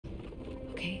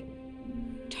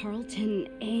Tarleton,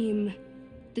 A.I.M,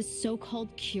 the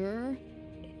so-called cure,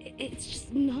 it's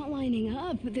just not lining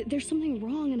up. There's something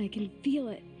wrong and I can feel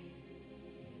it.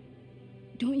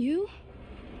 Don't you?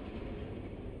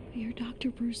 You're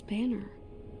Dr. Bruce Banner.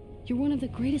 You're one of the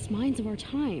greatest minds of our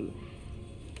time.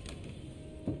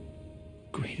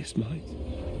 Greatest minds?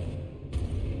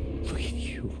 Look at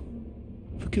you.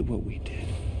 Look at what we did.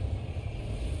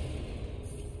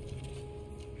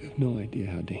 You have no idea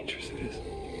how dangerous it is.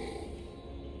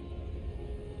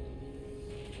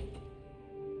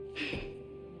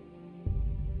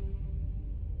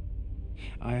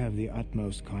 I have the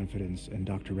utmost confidence in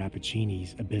Dr.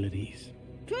 Rappaccini's abilities.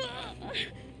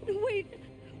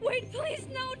 Wait, please,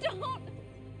 no, don't!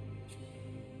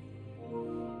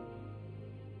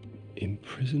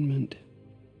 Imprisonment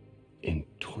and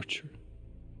torture.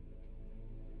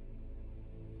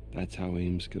 That's how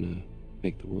A.I.M's gonna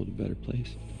make the world a better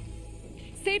place.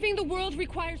 Saving the world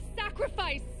requires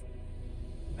sacrifice!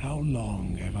 How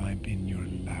long have I been your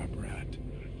lab rat?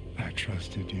 I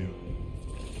trusted you.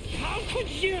 How could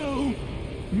you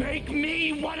make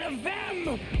me one of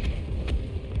them?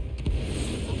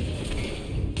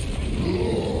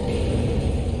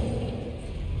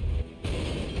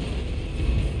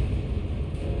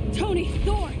 Tony,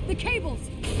 Thor, the cables!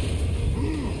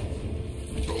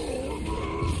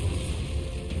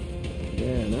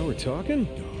 Yeah, now we're talking?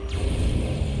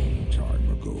 Time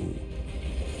ago.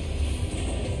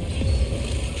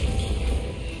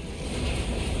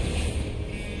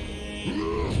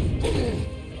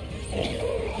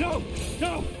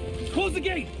 No! Close the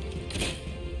gate!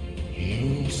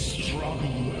 You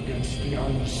struggle against the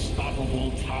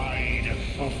unstoppable tide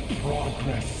of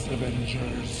progress,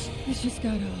 Avengers. This just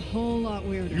got a whole lot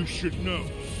weirder. You should know,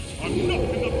 I'm not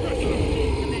in the pressure.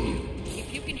 Avengers,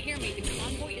 if you can hear me, the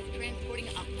convoy is transporting a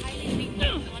highly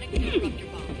lethal sonic disruptor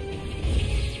bomb.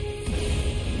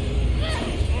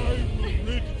 I will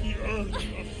rid the Earth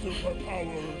of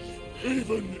superpowers,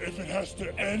 even if it has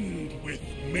to end with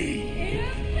me.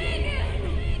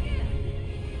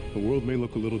 The world may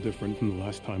look a little different from the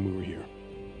last time we were here.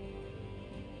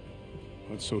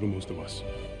 But so do most of us.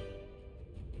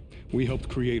 We helped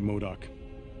create M.O.D.O.K.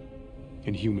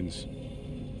 and humans.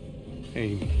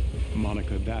 A.I.M,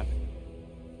 Monica, that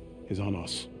is on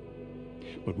us.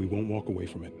 But we won't walk away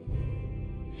from it.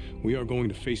 We are going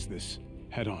to face this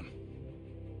head on.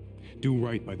 Do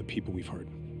right by the people we've hurt.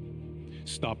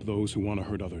 Stop those who want to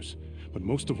hurt others. But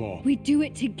most of all, We do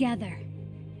it together.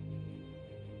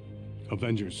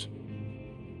 Avengers,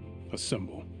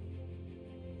 assemble.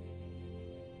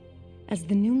 As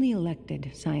the newly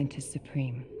elected Scientist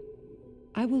Supreme,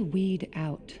 I will weed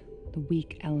out the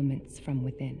weak elements from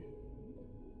within.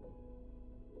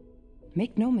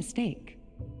 Make no mistake,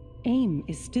 A.I.M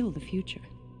is still the future.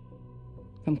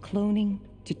 From cloning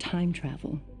to time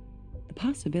travel, the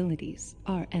possibilities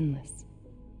are endless.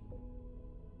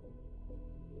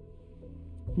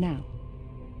 Now,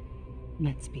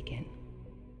 let's begin.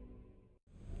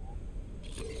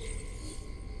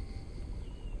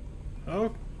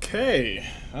 Okay,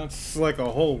 that's like a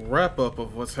whole wrap-up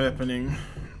of what's happening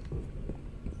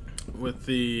with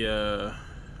the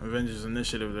Avengers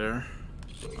initiative there.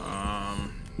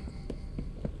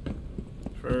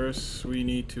 First we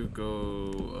need to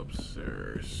go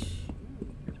upstairs.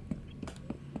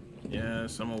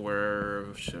 Yes, I'm aware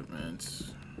of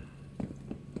shipments.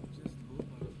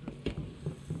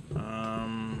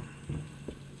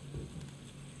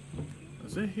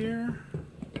 Is it here?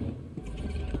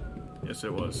 Yes,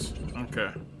 it was.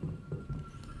 Okay.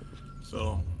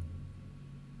 So,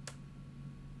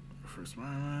 first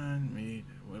man, meet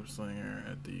web slinger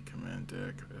at the command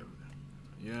deck.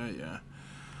 Yeah.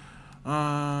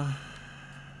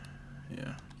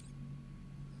 Yeah.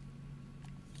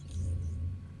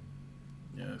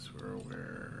 Yes, we're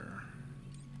aware.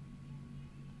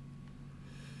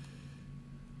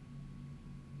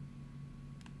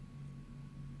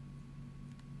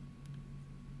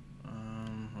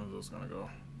 Where's this gonna go?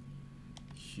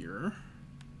 Here.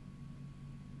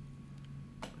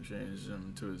 Change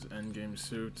him to his endgame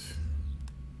suit.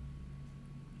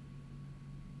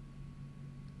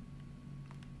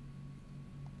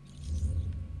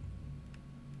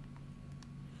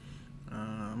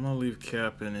 I'm gonna leave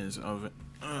Cap in his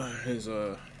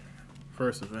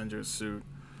first Avengers suit,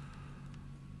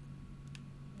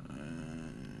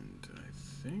 and I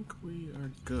think we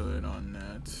are good on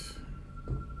that.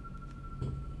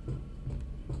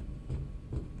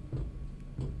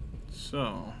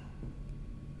 So,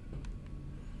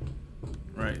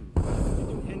 right.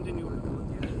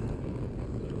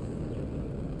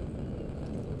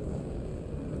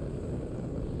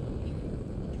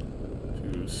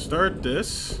 To start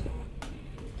this.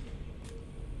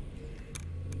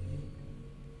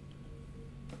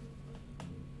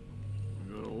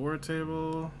 Go to war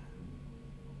table.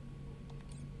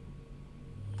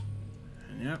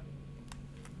 And yep.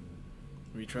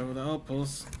 We travel the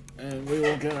outpost and we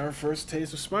will get our first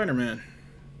taste of Spider-Man.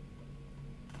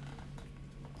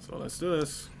 So let's do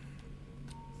this.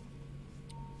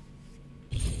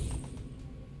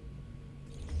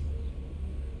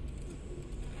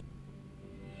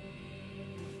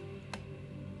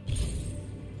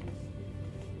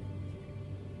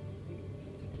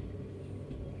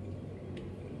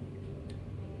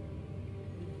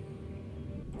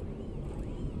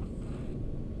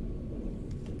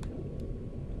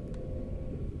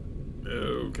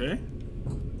 Okay.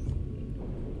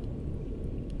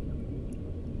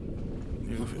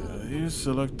 You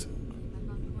select.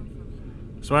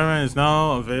 Spider-Man is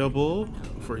now available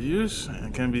for use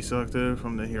and can be selected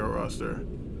from the hero roster.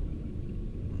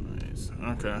 Nice.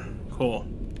 Okay, cool.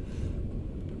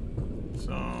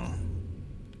 So,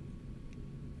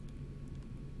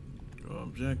 go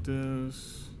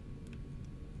objectives.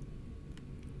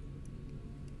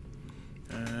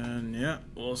 And yeah,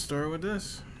 we'll start with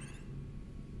this.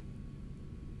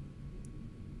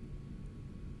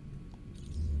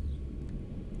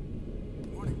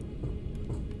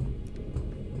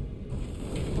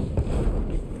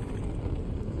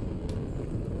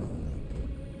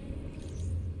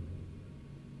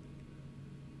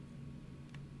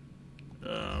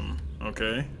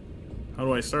 Okay. How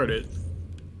do I start it?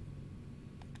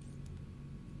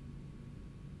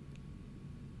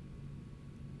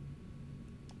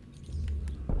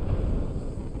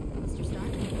 Mr. Stark?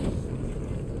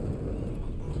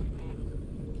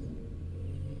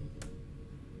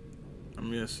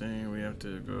 I'm guessing we have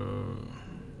to go.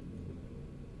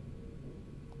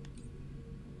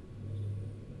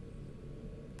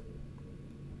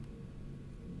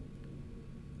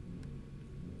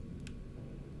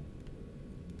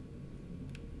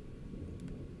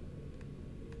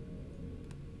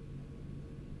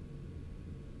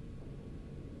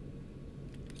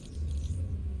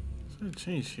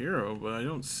 Change hero, but I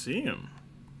don't see him.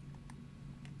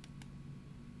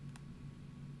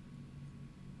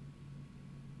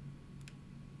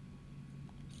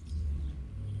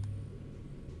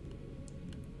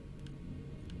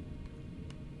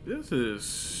 This is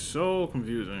so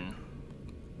confusing.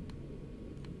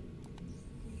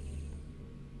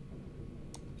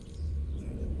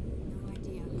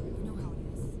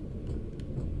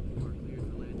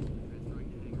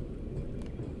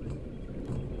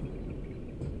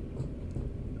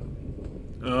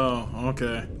 Oh,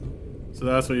 okay. So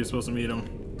that's where you're supposed to meet him.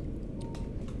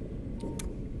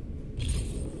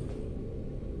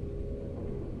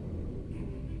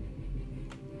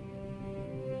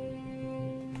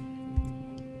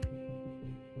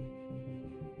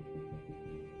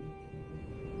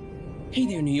 Hey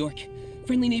there, New York.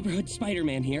 Friendly neighborhood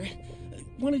Spider-Man here.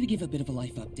 Wanted to give a bit of a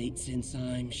life update since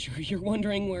I'm sure you're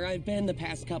wondering where I've been the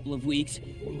past couple of weeks.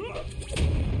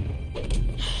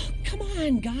 Come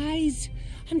on, guys.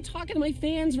 I'm talking to my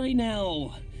fans right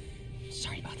now.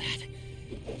 Sorry about that.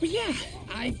 But yeah,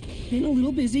 I've been a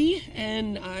little busy,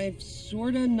 and I've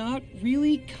sorta not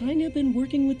really kinda been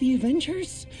working with the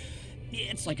Avengers.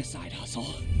 It's like a side hustle.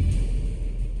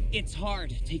 It's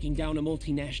hard taking down a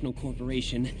multinational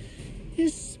corporation,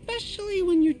 especially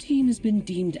when your team has been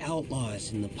deemed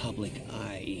outlaws in the public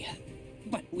eye.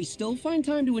 But we still find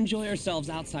time to enjoy ourselves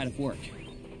outside of work.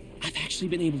 I've actually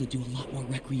been able to do a lot more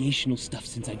recreational stuff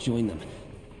since I joined them.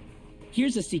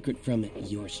 Here's a secret from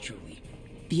yours truly.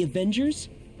 The Avengers?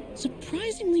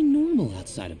 Surprisingly normal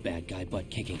outside of bad guy butt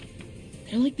kicking.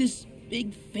 They're like this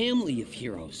big family of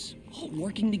heroes, all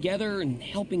working together and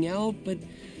helping out, but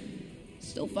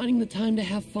still finding the time to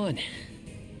have fun.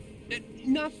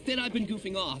 Not that I've been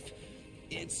goofing off.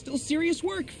 It's still serious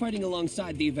work fighting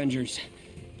alongside the Avengers.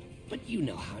 But you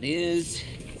know how it is.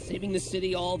 Saving the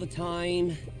city all the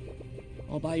time,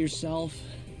 all by yourself.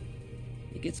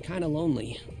 It gets kind of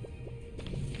lonely.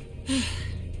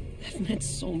 I've met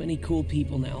so many cool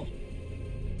people now.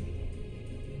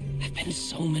 I've been to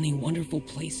so many wonderful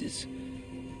places.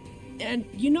 And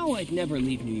you know I'd never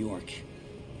leave New York.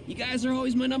 You guys are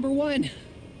always my number one.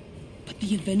 But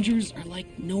the Avengers are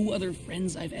like no other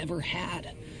friends I've ever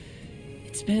had.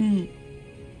 It's been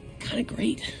kind of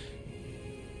great.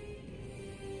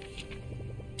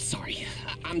 Sorry,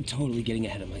 I'm totally getting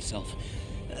ahead of myself.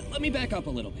 Let me back up a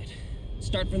little bit.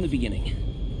 Start from the beginning.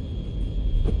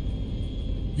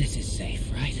 This is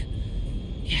safe, right?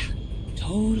 Yeah,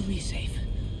 totally safe.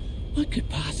 What could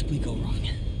possibly go wrong?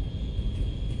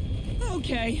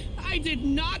 Okay, I did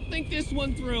not think this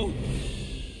one through.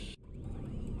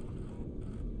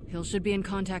 Hill should be in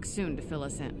contact soon to fill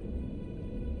us in.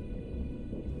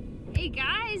 Hey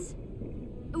guys,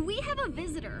 we have a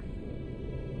visitor.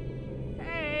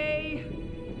 Hey!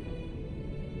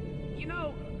 You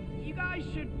know, you guys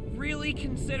should really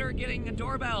consider getting a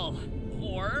doorbell.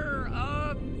 Or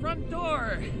a front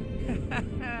door.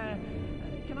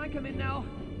 Can I come in now?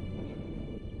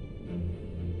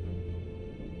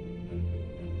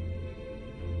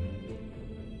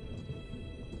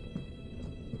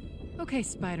 Okay,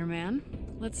 Spider-Man,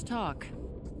 let's talk.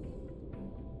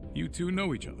 You two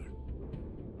know each other.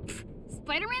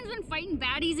 Spider-Man's been fighting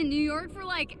baddies in New York for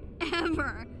like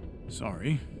ever.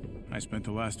 Sorry, I spent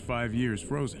the last 5 years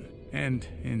frozen and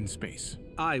in space.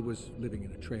 I was living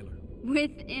in a trailer.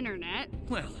 With internet.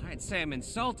 Well, I'd say I'm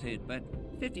insulted,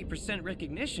 but 50%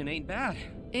 recognition ain't bad.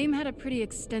 A.I.M had a pretty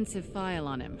extensive file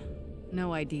on him.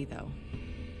 No ID, though.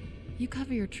 You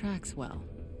cover your tracks well.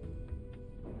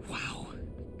 Wow.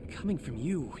 Coming from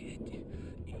you,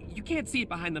 you can't see it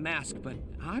behind the mask, but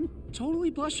I'm totally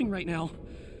blushing right now.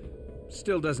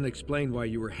 Still doesn't explain why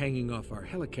you were hanging off our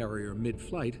helicarrier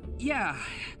mid-flight. Yeah,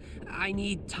 I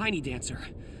need Tiny Dancer.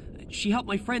 She helped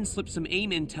my friend slip some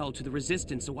A.I.M intel to the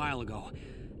Resistance a while ago.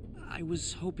 I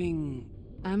was hoping...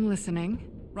 I'm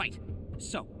listening. Right.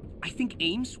 So, I think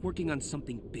A.I.M's working on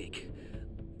something big.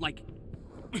 Like...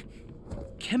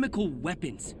 chemical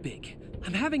weapons big.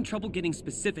 I'm having trouble getting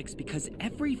specifics because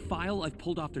every file I've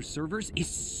pulled off their servers is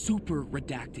super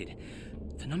redacted.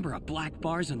 The number of black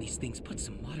bars on these things puts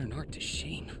some modern art to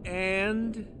shame.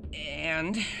 And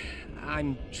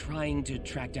I'm trying to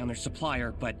track down their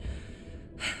supplier, but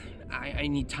I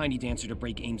need Tiny Dancer to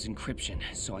break A.I.M's encryption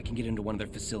so I can get into one of their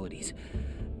facilities.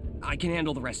 I can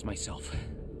handle the rest myself.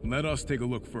 Let us take a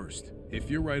look first. If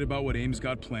you're right about what A.I.M's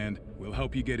got planned, we'll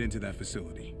help you get into that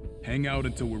facility. Hang out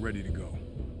until we're ready to go.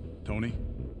 Tony?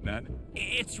 Nat?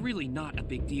 It's really not a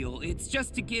big deal. It's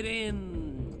just to get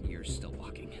in... You're still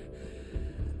walking.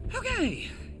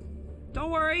 Okay. Don't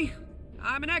worry.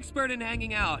 I'm an expert in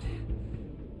hanging out.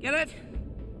 Get it?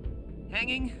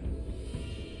 Hanging?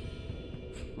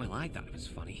 Well, I thought it was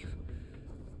funny.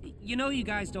 You know you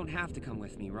guys don't have to come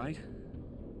with me, right?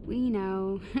 We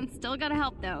know. Still gotta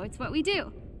help, though. It's what we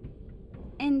do.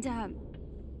 And,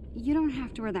 you don't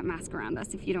have to wear that mask around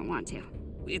us if you don't want to.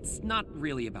 It's not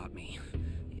really about me.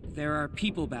 There are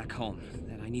people back home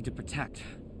that I need to protect.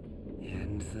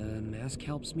 And the mask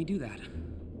helps me do that.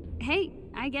 Hey,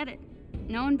 I get it.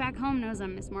 No one back home knows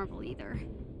I'm Miss Marvel either.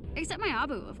 Except my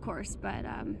Abu, of course, but,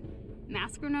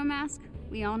 mask or no mask,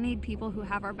 we all need people who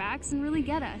have our backs and really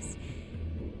get us.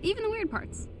 Even the weird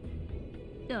parts.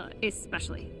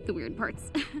 Especially the weird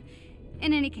parts.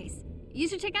 In any case, you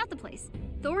should check out the place.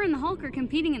 Thor and the Hulk are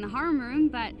competing in the harm room,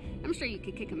 but I'm sure you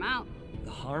could kick them out.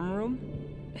 The harm room?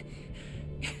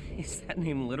 Is that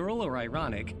name literal or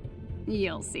ironic?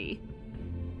 You'll see.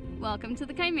 Welcome to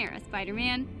the Chimera,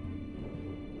 Spider-Man.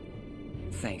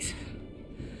 Thanks.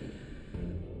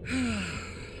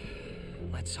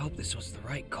 Let's hope this was the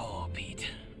right call, Pete.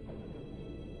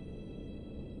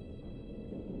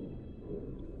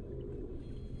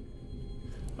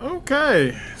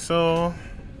 Okay, so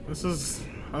this is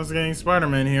us getting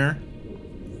Spider-Man here.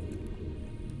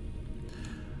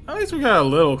 At least we got a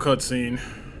little cutscene.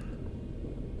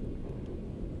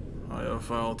 Audio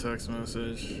file, text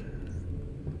message.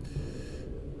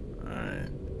 Alright.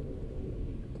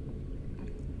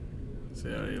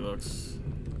 See how he looks.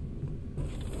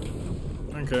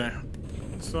 Okay.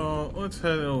 So let's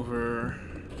head over.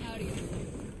 Howdy.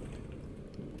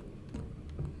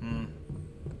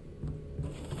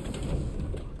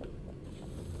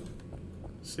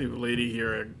 See if lady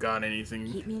here got anything.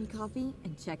 Keep me in coffee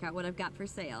and check out what I've got for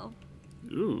sale.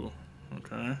 Ooh,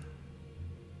 okay.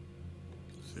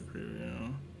 See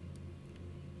preview.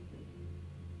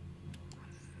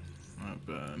 Not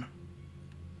bad.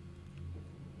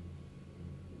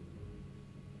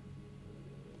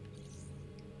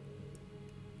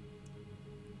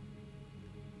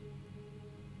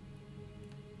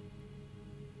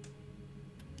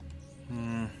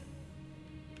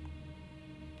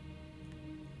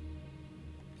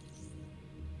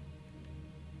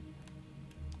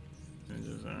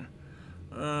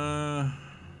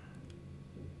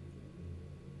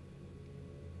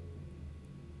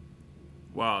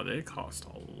 Wow, they cost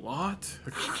a lot.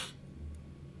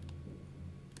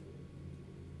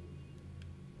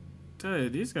 Tell you,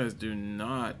 these guys do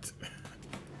not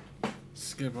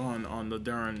skip on the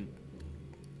darn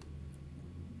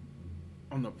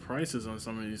on the prices on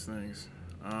some of these things.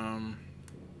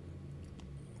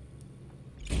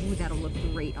 Ooh, that'll look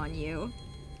great on you.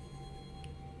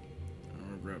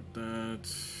 grab that.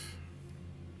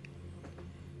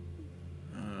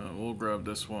 We'll grab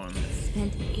this one.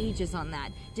 Spent ages on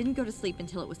that. Didn't go to sleep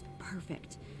until it was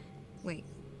perfect. Wait,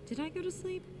 did I go to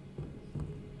sleep?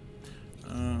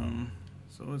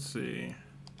 So let's see.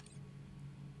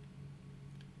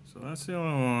 So that's the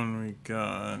only one we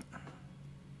got.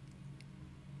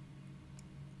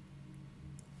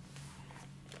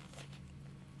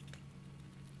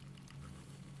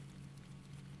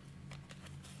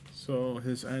 So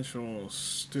his actual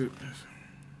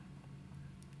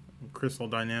crystal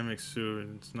dynamics suit,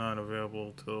 it's not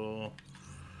available till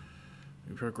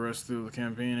we progress through the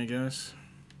campaign, I guess.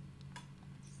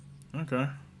 Okay.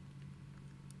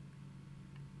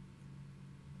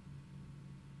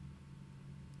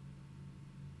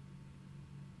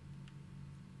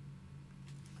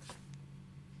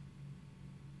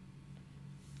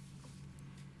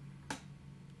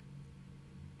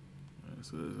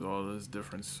 So there's all those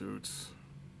different suits.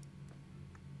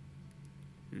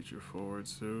 Future forward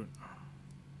suit.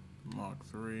 Mach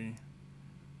 3.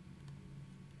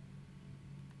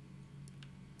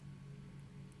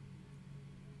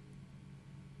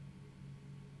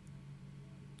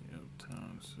 Yep,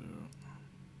 town suit.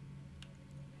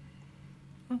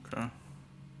 Okay.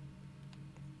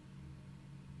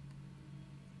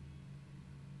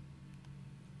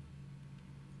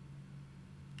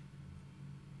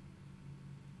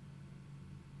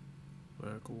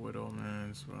 Black Widow Man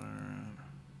inspired.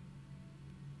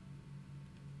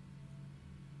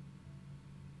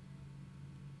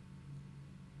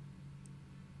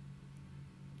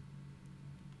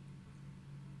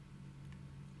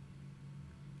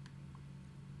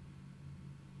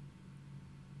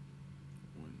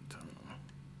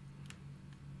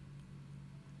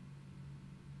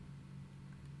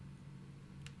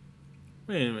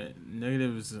 Wait a minute,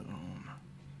 negative zone.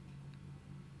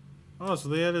 Oh, so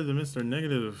they added the Mr.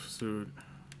 Negative suit.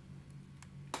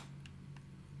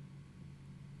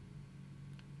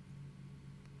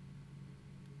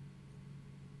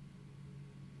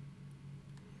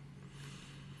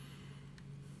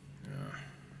 Yeah.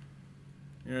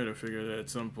 You had to figure that at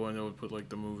some point they would put like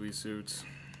the movie suits.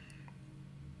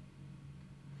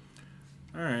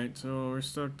 Alright, so we're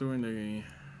stuck doing the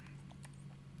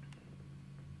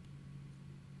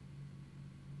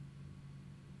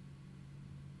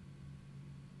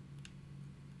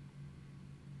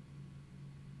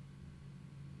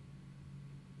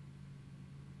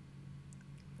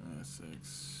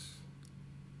six.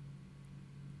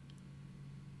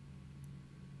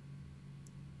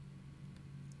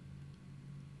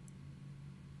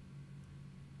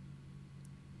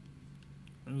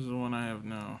 This is the one I have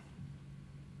now.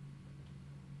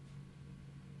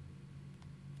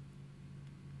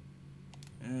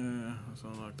 Yeah, let's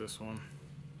unlock this one.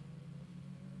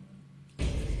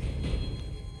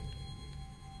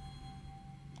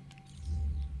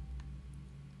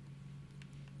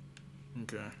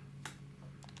 Okay.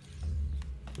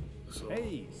 So.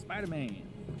 Hey, Spider-Man!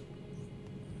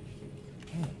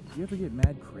 Hey, do you ever get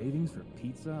mad cravings for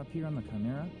pizza up here on the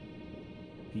Chimera?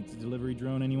 Pizza delivery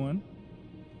drone, anyone?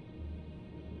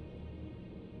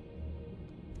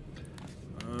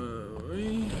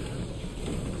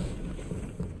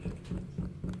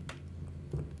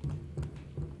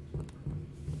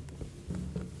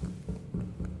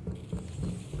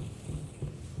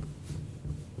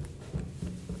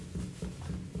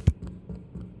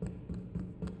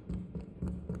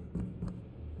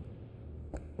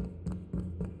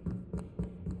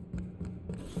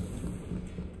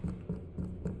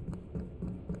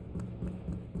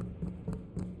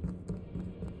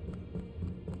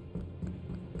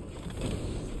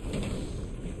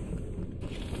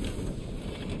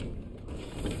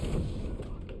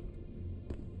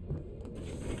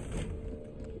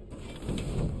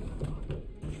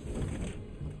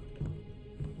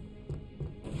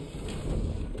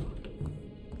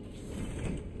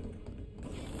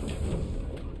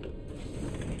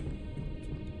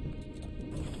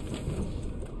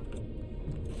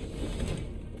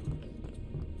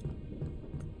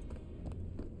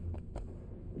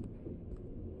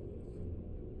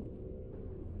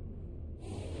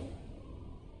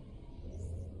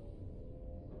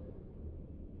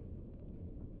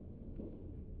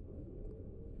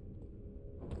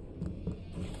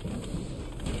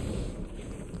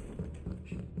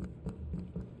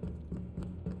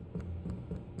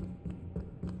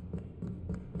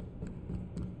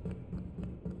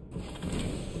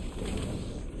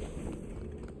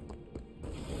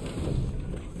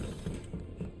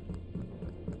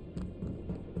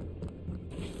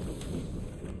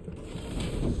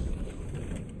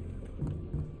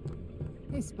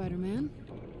 Hey, Spider-Man.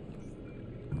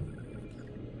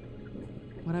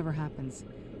 Whatever happens,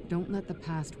 don't let the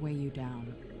past weigh you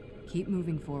down. Keep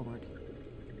moving forward.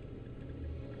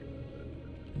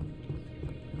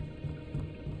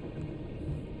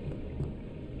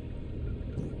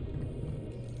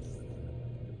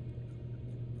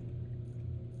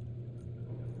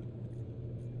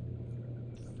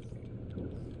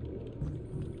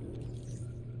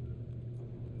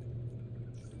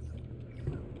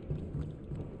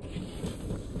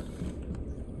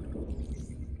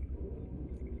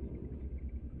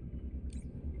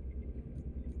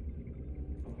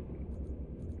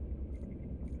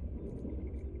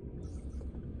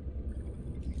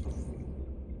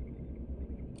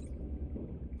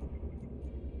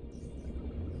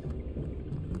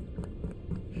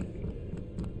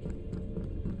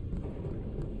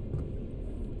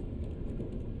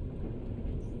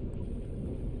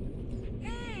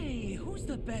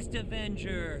 The best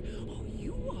Avenger. Oh,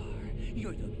 you are.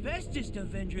 You're the bestest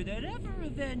Avenger that ever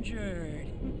Avengered.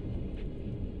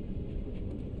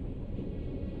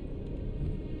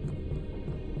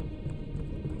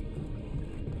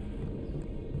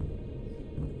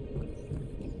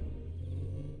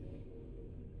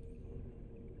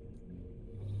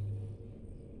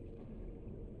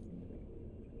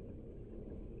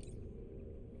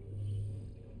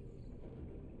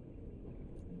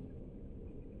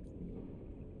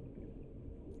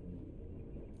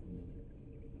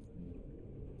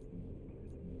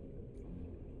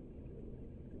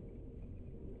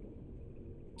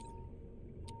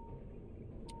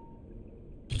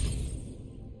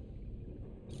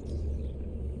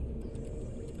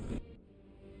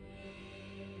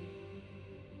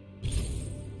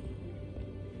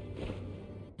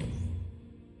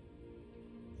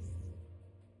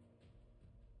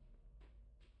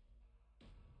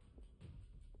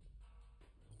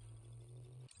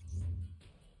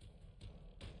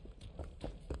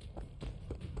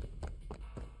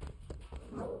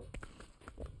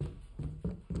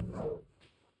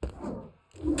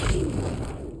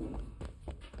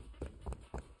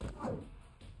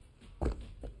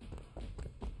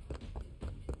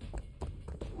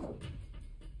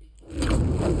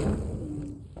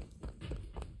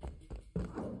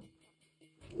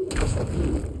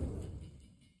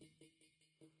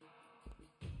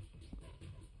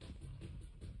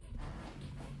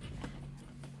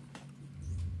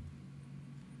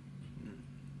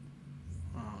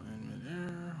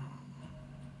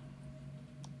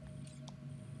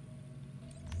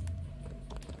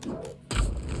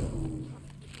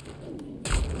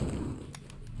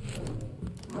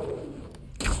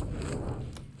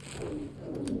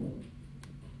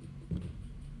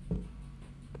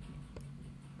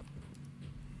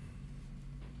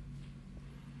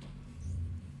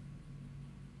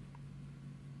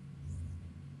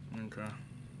 Okay.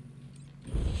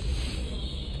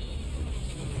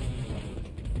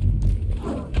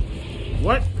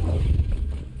 What?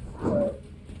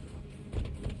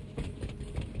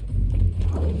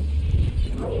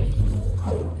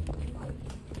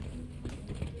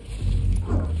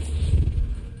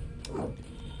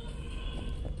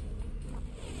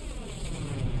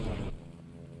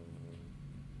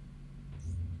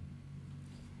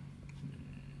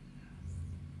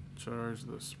 Charge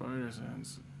the spider's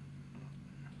hands.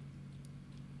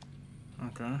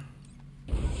 Okay.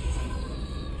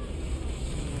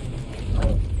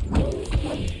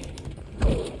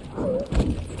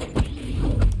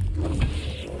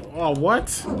 Oh,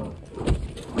 what?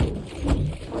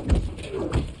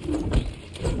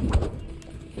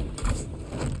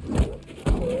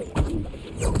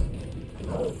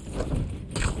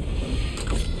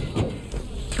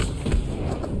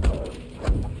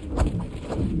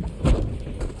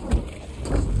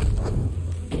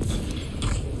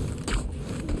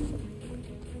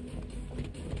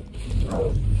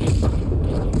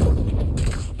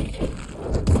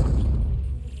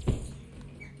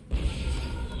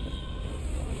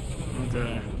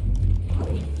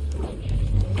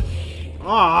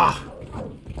 Ah!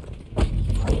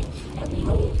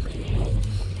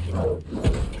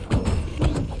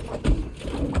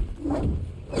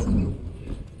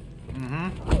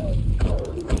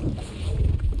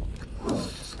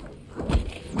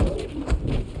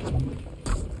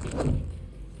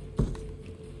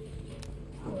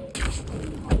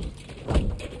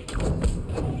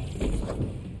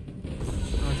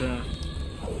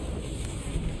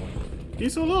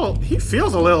 He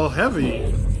feels a little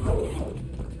heavy.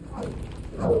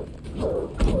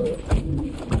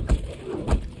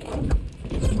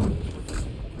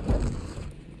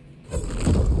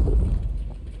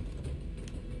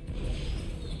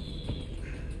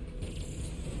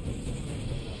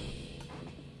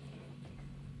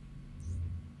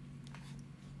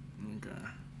 Okay.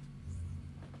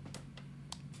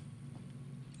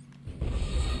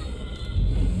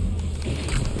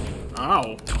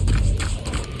 Ow.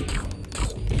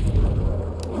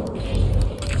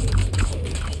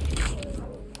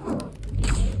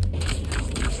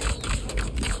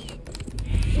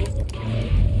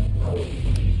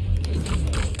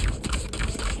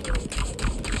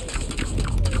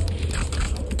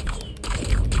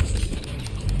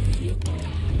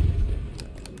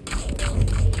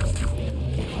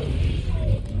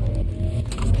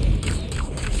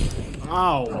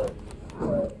 Ow.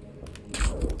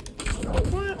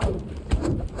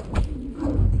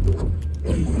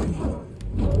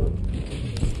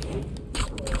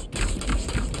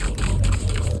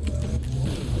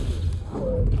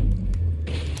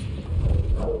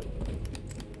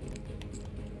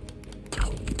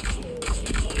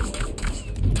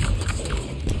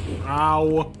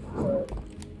 Ow.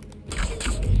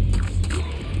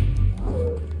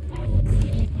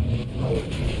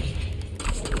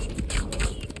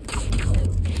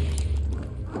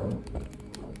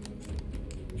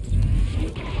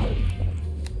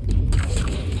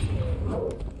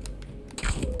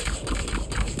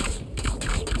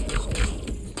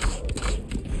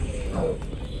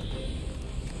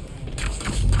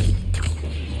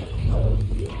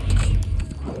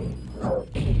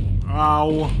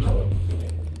 Ow.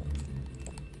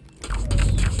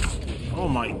 Oh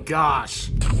my gosh.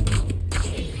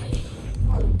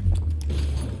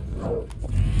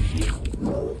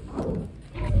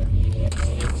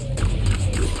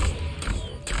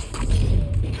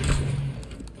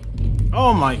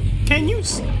 Oh my, can you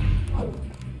see?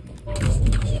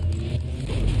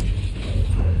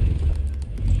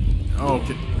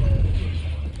 Okay.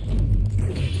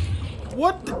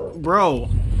 What the, bro?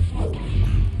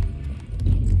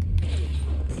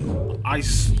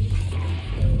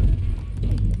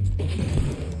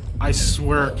 I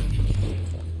swear.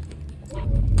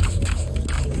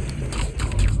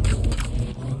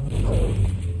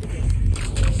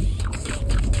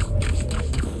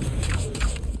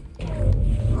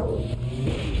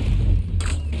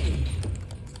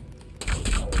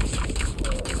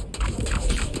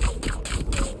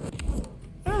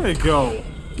 There we go.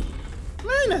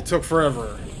 Man, that took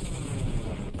forever.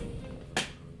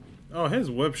 Oh, his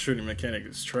web shooting mechanic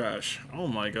is trash. Oh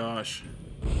my gosh.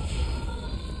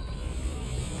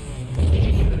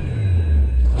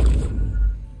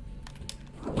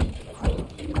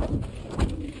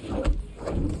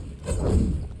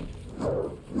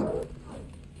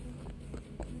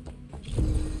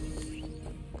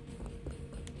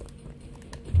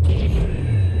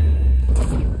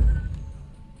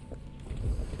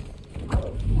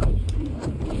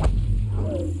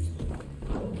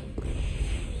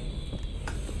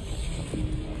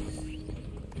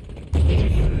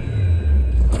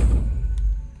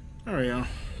 There we go.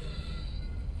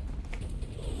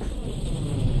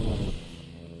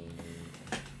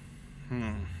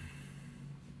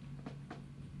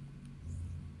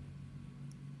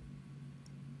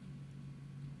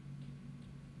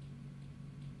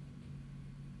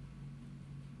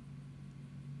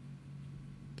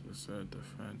 This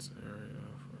defense area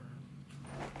for.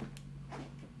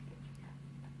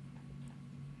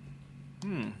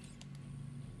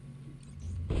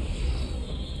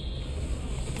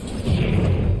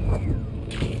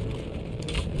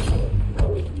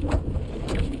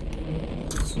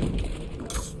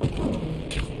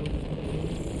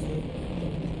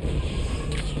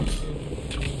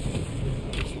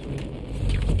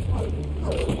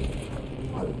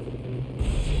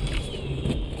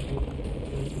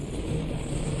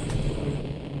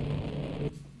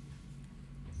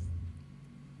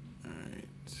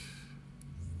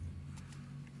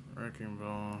 Wrecking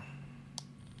ball.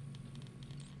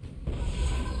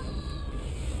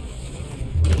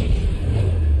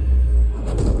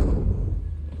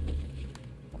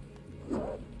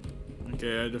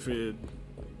 Okay, I defeated.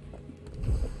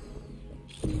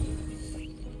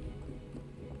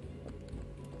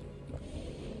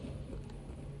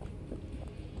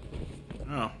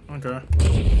 Oh, okay.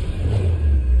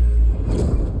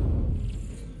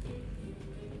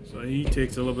 So he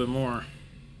takes a little bit more.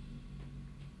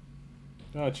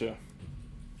 Gotcha.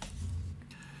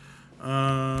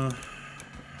 Okay.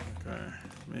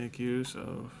 Make use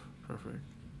of perfect.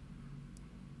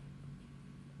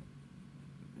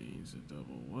 Needs a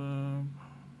double web.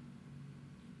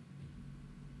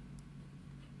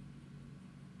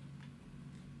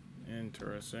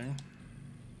 Interesting.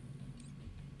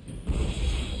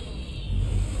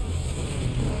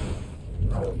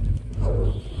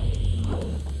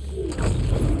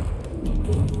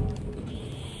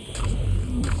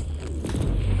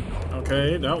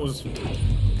 Okay, that was...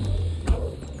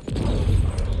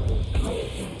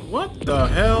 What the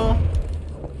hell?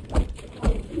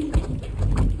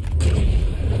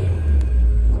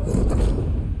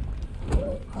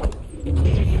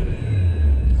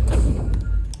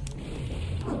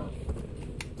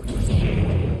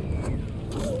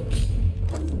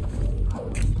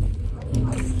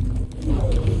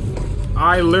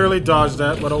 I literally dodged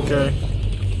that, but okay.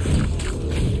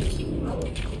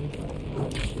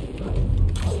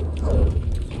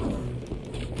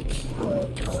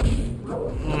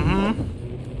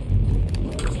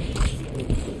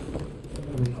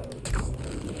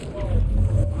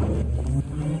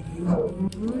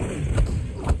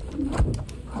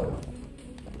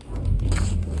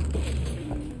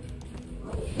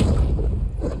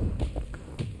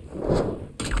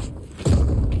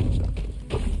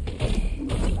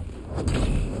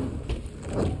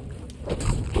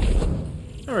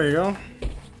 There you go.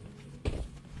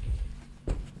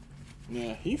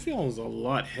 Yeah, he feels a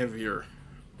lot heavier.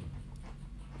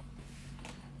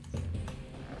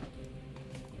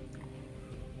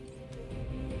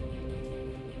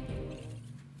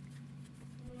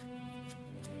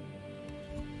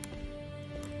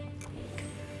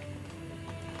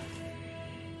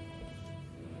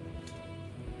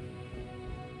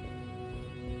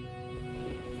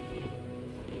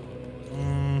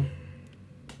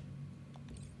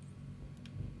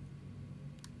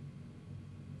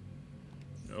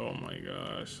 Oh my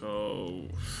gosh, so...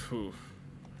 Whew.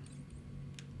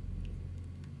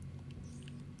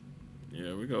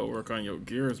 Yeah, we gotta work on your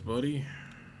gears, buddy.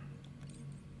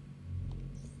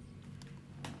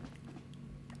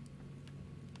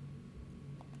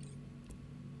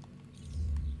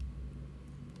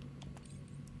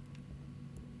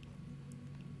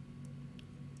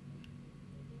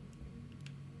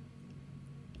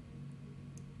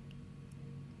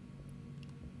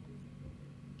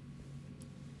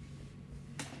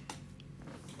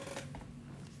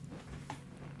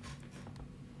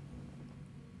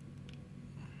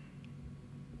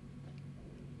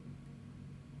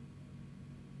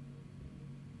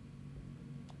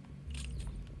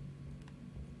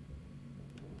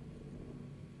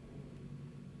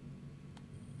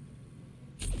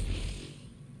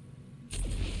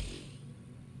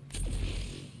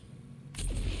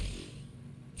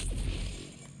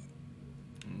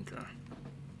 Okay.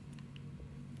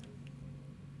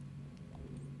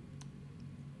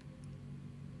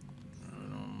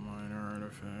 Minor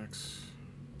artifacts.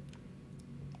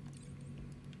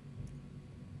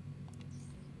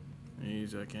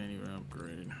 These I can't even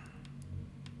upgrade.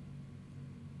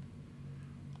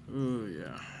 Ooh,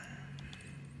 yeah.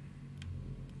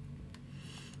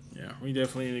 Yeah, we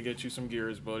definitely need to get you some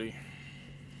gears, buddy.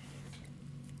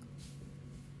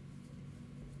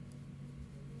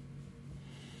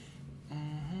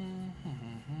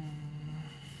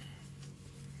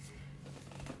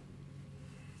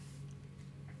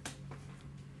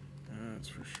 That's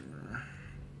for sure.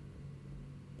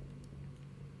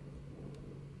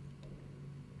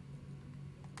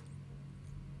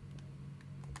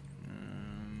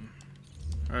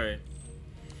 Alright.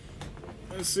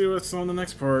 Let's see what's on the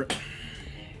next part.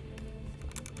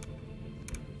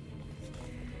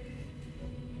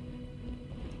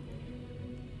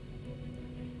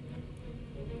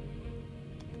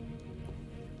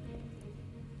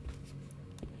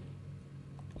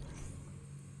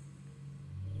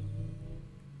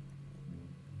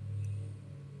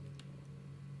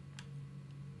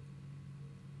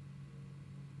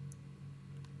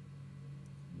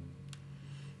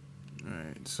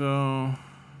 Alright, so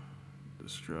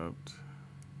disrupt.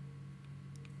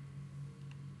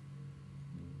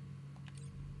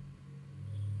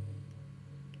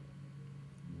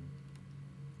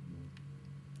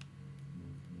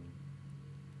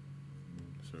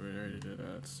 So we already did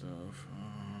that stuff.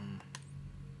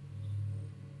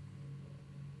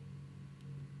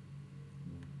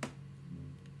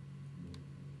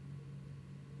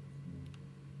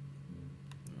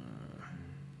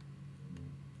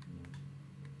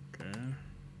 Okay.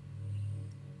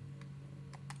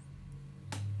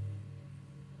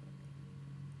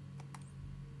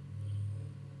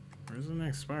 Where's the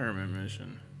next experiment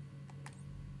mission?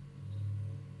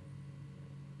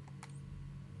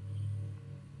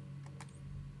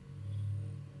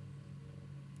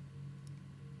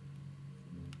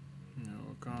 No,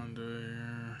 Wakanda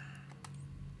here.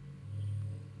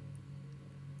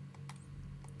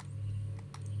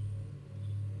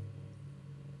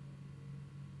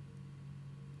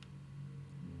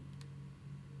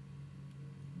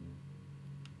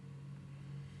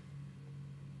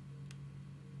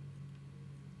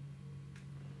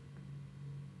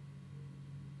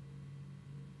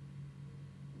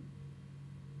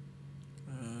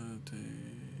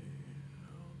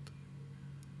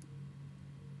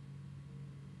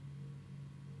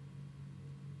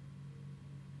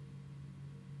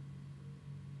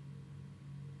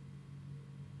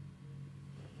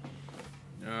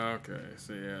 Okay,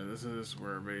 so yeah, this is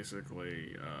where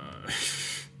basically,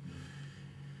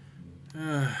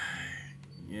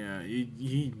 yeah,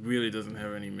 he really doesn't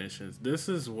have any missions. This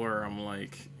is where I'm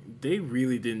like, they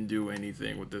really didn't do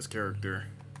anything with this character.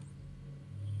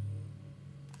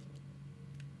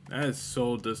 That is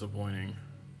so disappointing.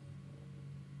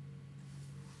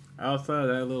 Outside of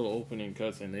that little opening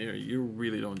cutscene there, you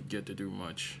really don't get to do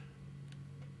much.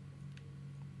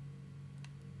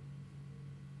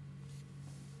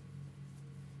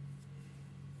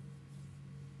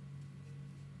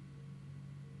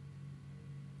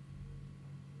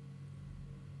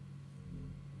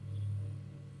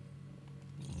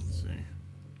 Let's see.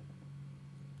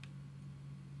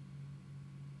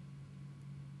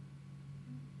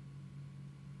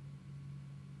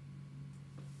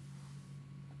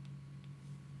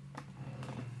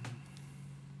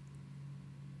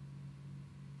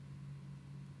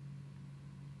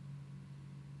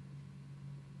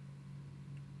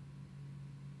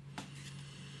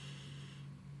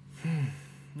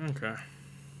 Okay.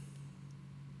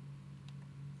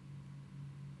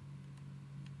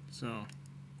 So.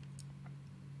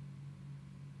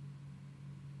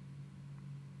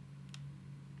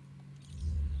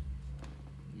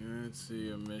 Let's see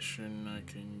a mission I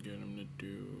can get him to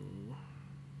do.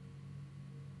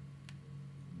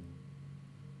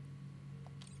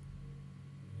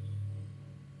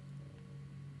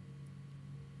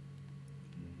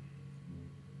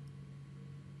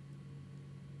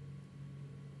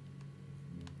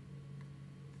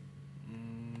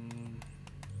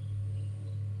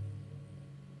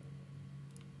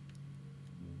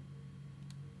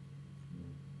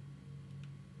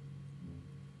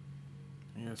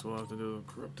 I guess we'll have to do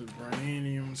corrupted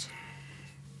vibraniums.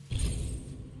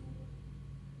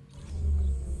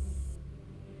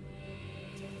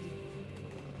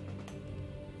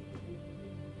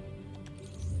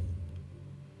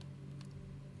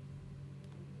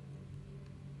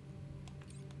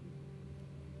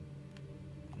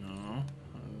 No,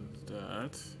 how's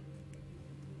that?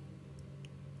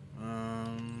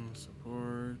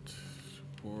 Support.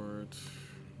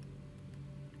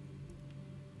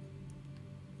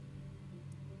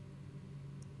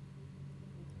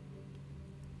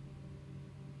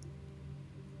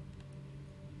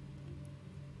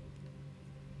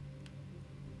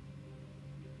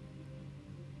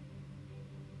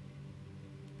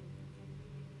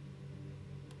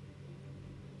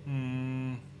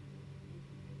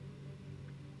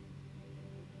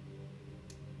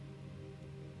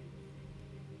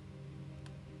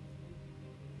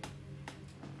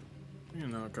 You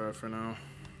know, guy for now.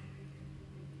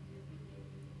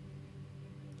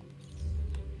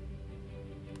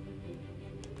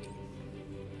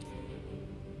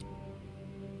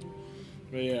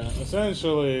 But yeah,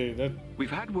 essentially that.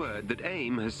 We've had word that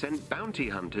A.I.M has sent bounty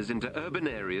hunters into urban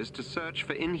areas to search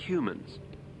for Inhumans.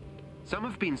 Some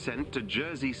have been sent to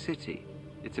Jersey City.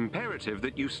 It's imperative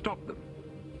that you stop them.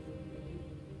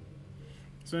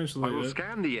 Essentially, I will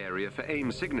scan the area for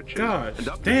A.I.M signatures and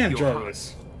update damn, your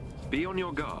Jarvis. files. Be on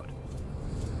your guard.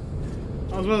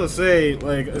 I was about to say,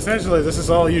 like, essentially, this is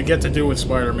all you get to do with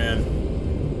Spider-Man.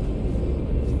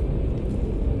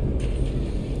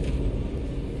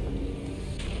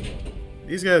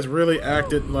 These guys really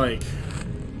acted like...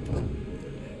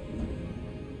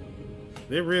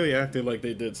 They really acted like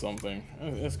they did something.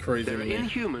 That's crazy. There are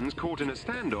Inhumans caught in a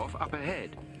standoff up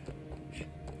ahead.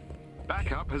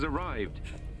 Backup has arrived.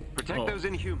 Protect those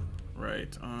Inhumans.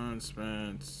 Right,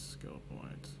 unspent skill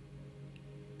points.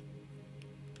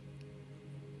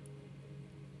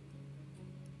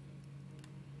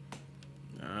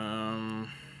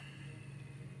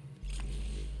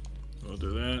 We'll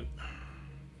do that.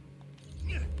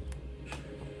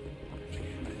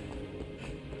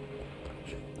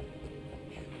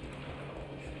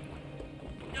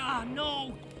 Ah,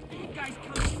 no! Guys,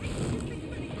 come.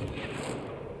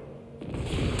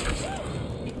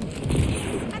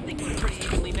 I think we're pretty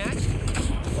evenly matched.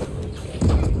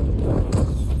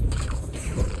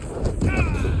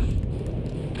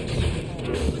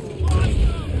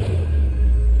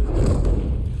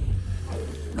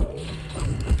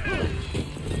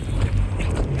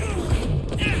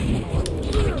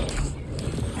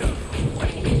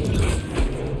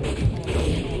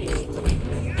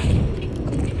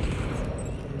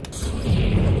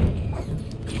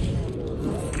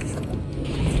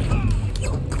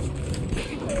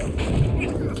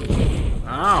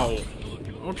 Ow.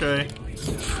 Okay.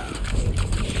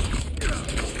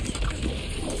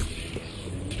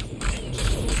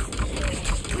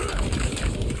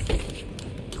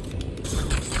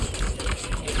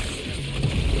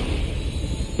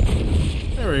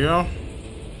 There we go.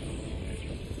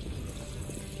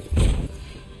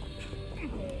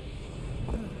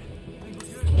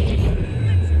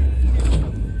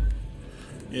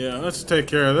 Yeah, let's take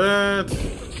care of that.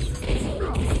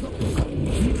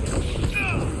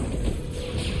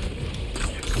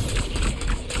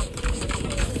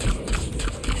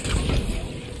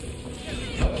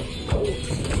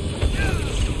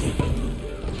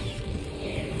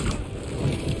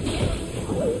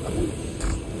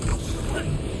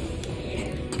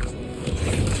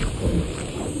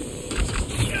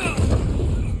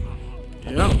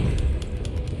 Yep.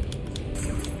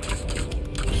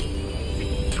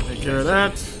 Take care of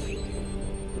that.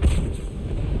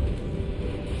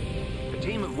 A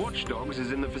team of watchdogs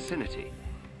is in the vicinity.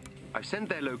 I've sent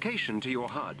their location to your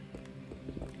HUD.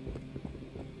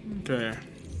 Okay.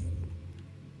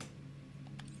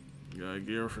 Got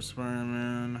gear for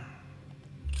Spider-Man.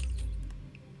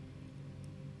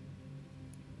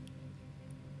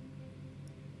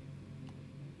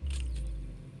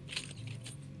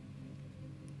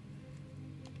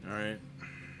 Alright.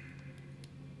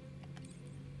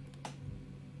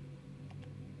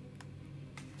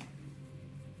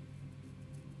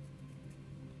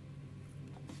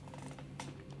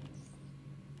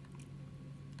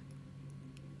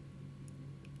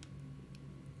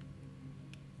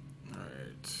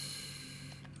 Alright.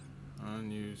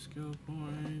 Unused skill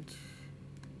point.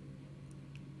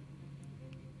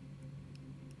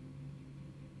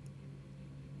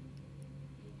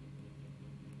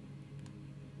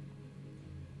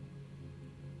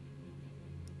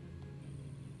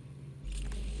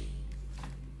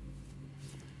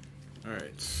 All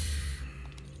right.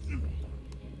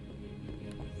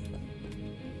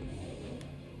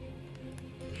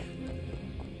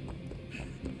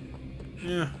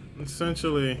 Yeah,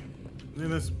 essentially, I mean,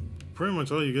 that's pretty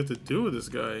much all you get to do with this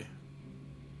guy.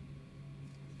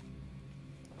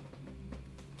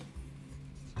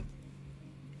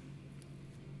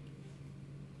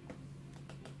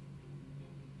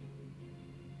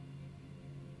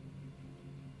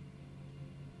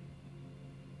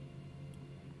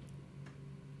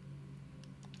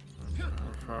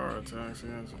 Power attacks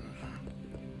against it.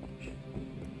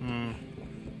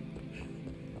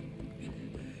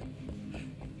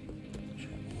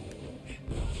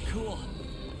 Cool.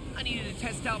 I needed to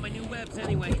test out my new webs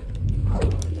anyway.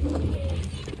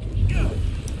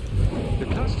 The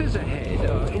clusters ahead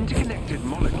are interconnected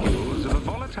molecules of a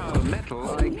volatile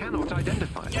metal I cannot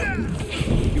identify.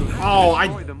 Oh, I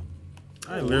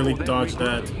literally dodged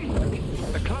that.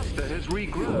 The cluster has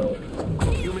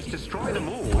regrown. You must destroy them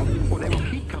all, or they will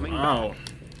keep coming back. Oh.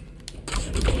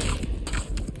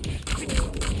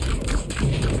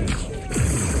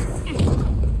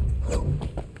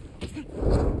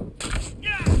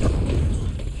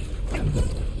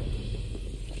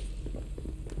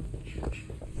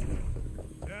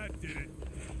 That did it.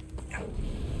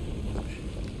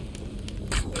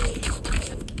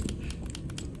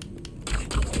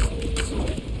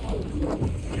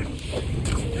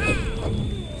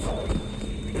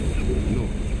 No.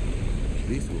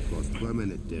 This will cause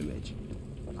permanent damage.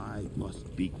 I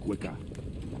must be quicker.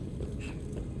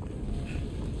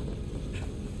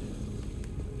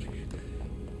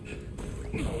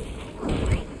 I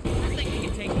think we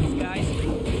can take these guys.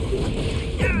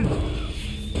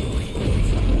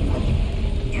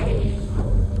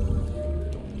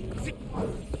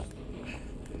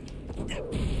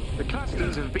 The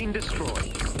clusters have been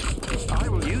destroyed. I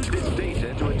will use this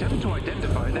data to attempt to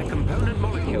identify their component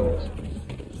molecules.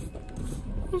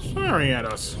 Who's firing at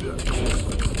us?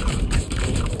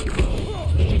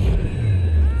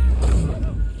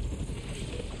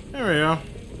 There we go.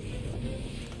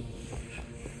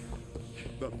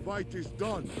 The fight is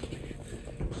done.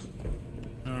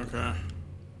 Okay.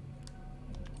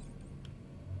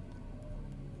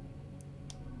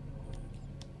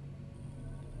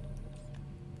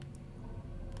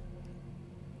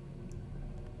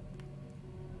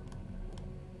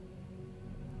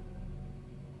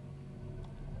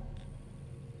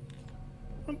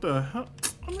 What the hell?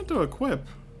 I meant to equip.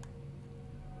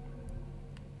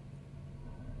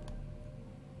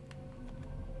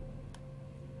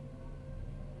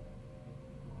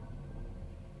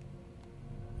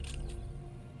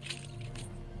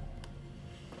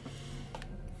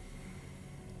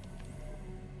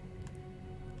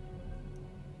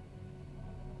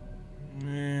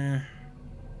 Nah.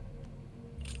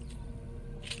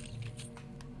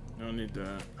 Don't need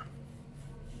that.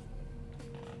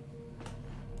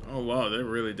 Oh wow, they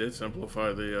really did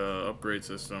simplify the upgrade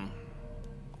system.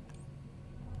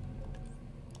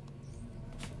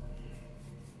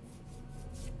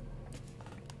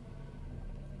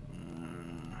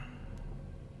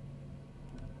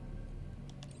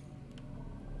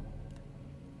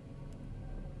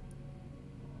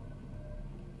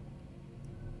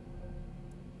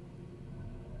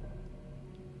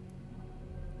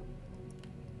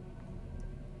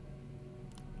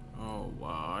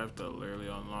 I have to literally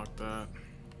unlock that.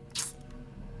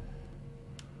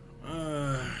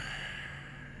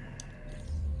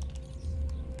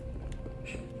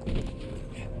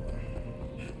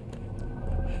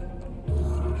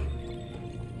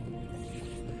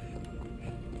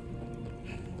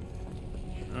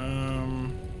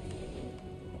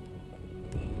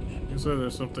 You said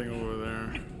there's something over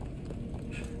there.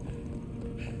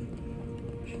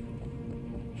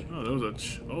 Oh, there was a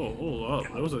oh, hold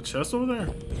up. There was a chest over there?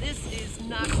 This is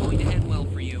not going to end well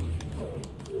for you.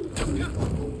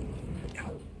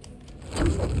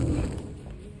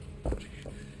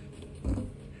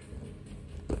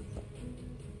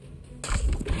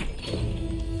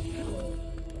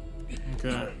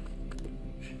 Okay.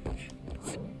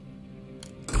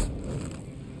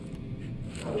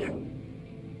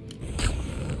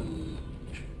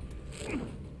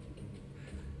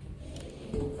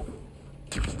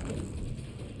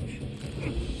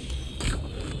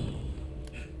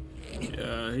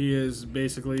 Yeah, he is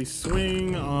basically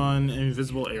swinging on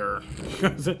invisible air.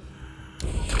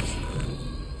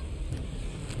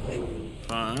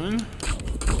 Fun.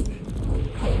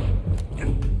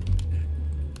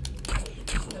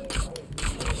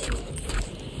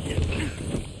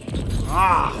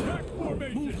 Ah!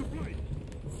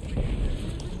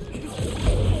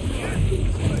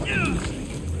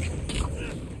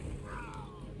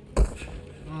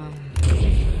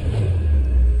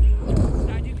 Did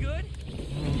I do good?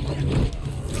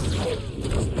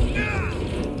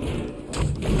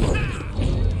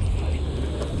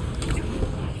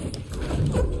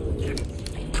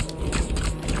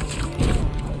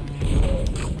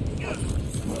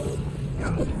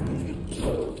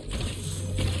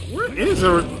 Where is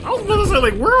there? I was about to say,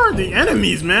 like, where are the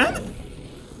enemies, man?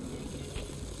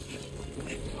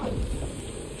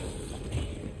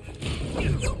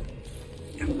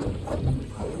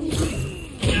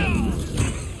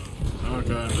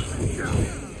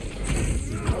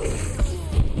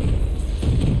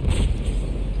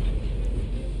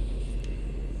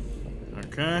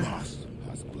 Okay. Lost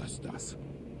has blessed us.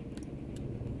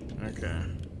 Okay.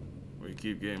 We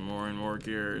keep getting more and more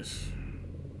gears.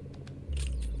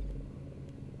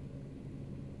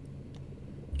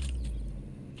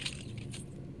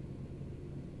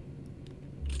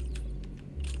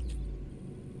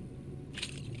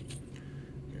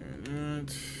 Get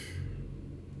that.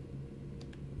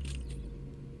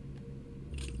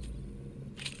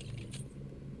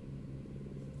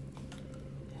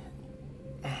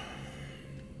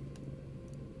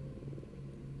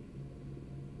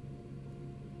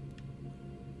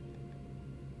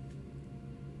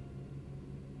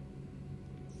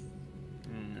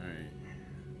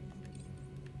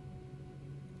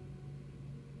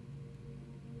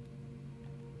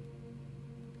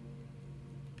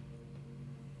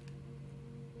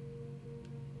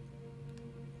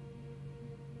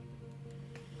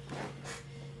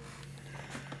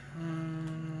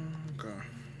 Okay.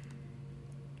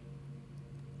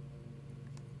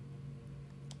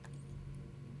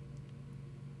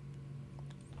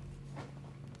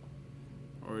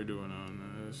 What are we doing on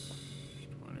this?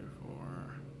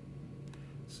 24.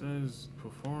 It says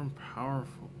perform power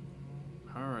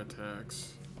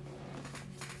attacks.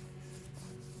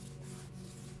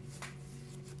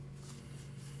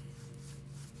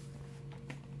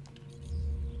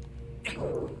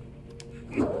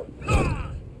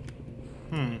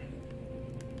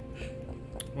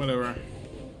 Whatever.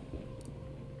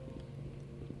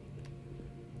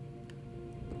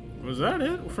 Was that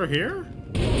it for here?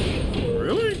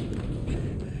 Really?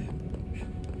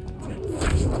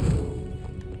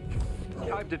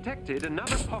 I've detected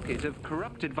another pocket of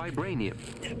corrupted vibranium.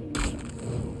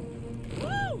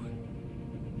 Woo!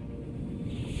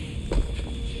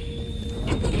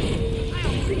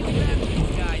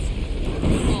 Guys.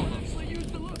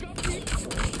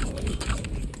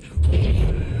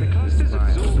 The clusters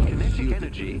absorb kinetic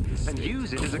energy and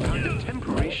use it as a kind of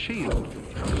temporary shield.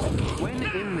 When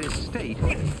in this state,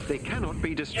 they cannot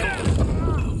be destroyed.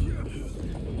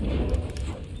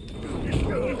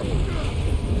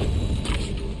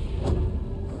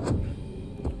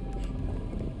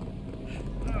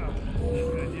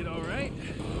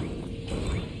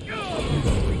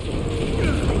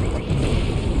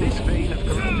 This vein of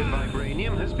corrupted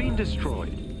vibranium has been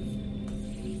destroyed.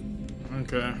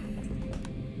 Okay.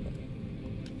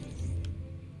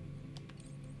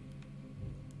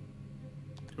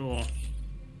 Cool.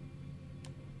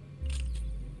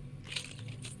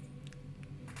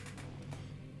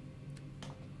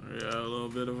 Yeah, a little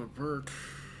bit of a perk.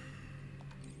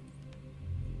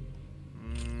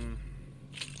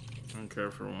 I don't care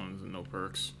for ones and no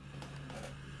perks.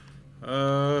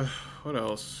 What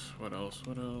else? What else?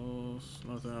 What else?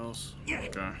 Nothing else.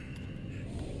 Okay.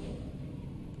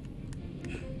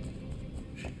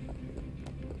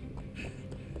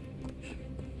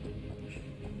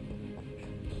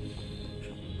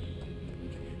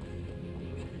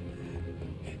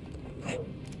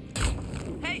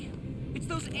 Hey! It's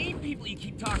those AIM people you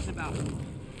keep talking about.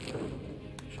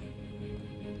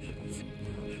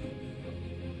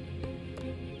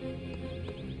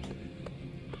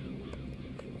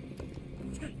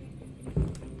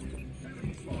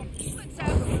 Let's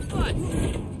have some fun.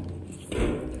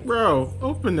 Bro,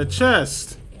 open the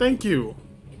chest. Thank you.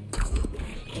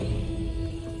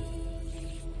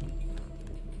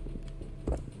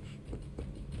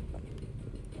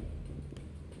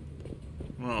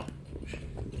 Oh.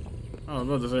 I was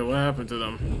about to say, what happened to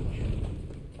them?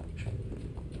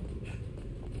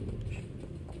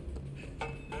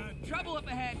 Trouble up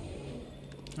ahead.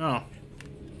 Oh.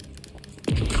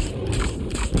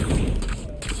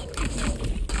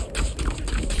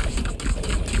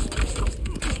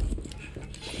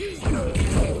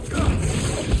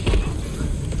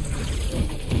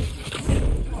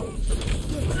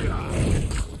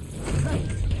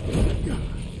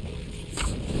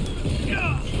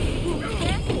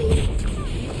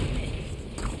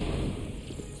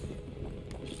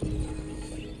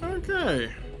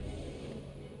 Okay.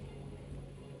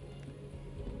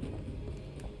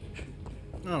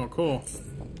 Oh, cool.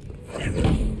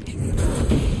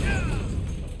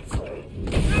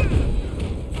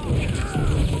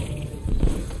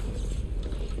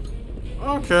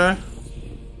 Okay.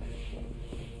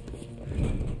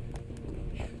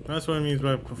 That's what it means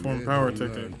by perform power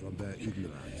technique.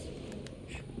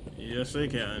 Yes, they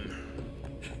can.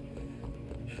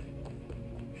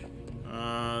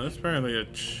 There's apparently a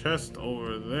chest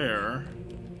over there.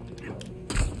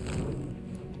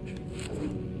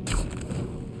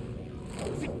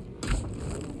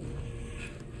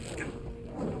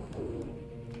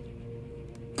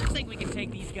 I think we can take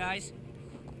these guys.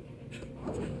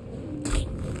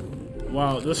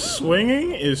 Wow, the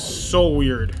swinging is so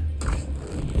weird.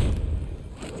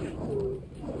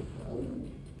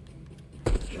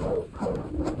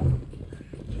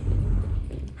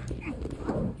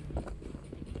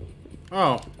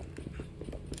 Oh.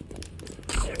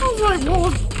 I was like, what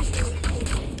was...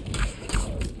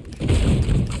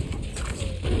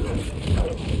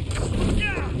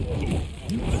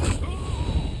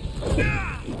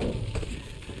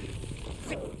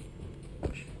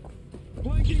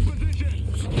 Flanking position.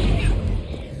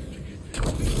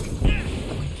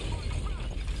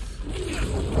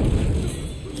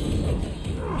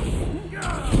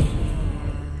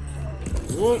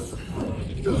 Whoop.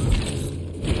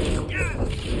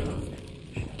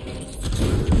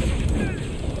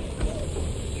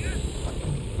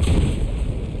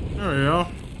 There we go.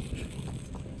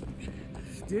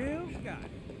 Still got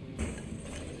it.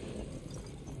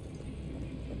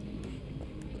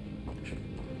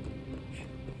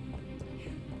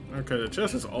 Okay, the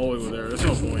chest is all over there. There's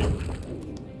no point.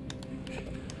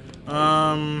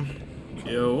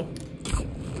 Ew.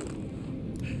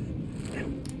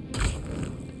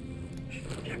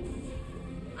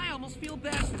 I almost feel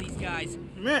bad for these guys.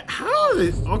 Man, how are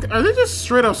they? Okay, are they just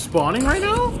straight up spawning right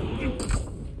now?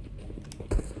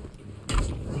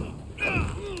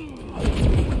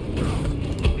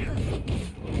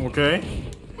 Okay.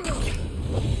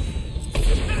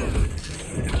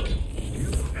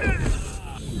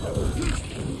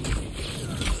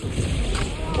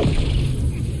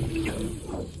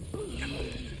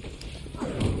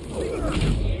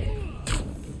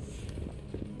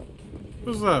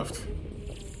 Who's left?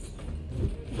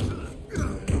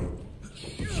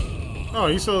 Oh,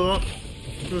 he's still alive.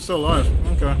 He was still alive.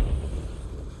 Okay.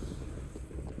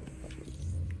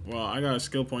 Well, I got a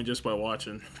skill point just by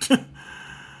watching. Yeah,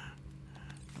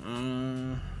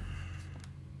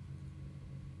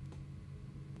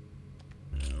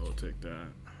 we'll take that.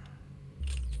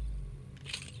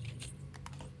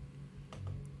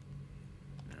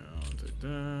 Yeah, I'll take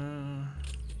that.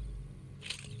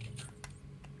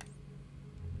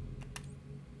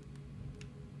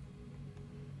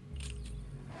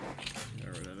 Get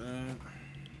rid of that.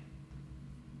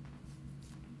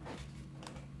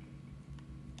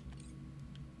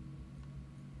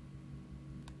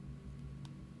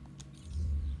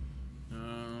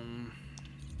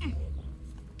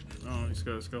 Oh, he's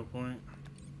got a skill point.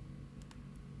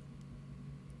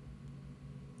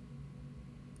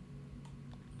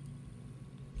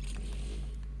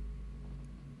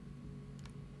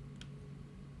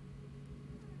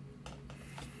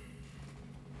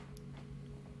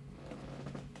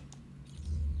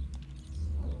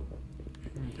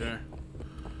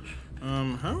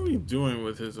 How are we doing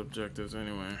with his objectives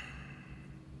anyway?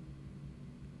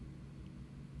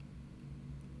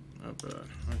 Not bad.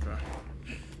 Okay.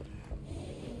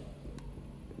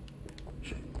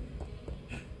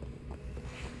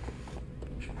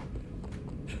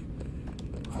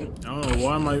 I don't know,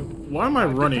 why am I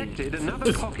running? Detected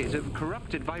another pocket of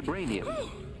corrupted vibranium.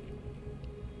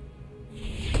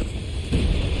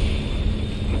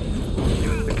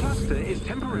 The cluster is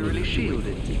temporarily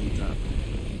shielded.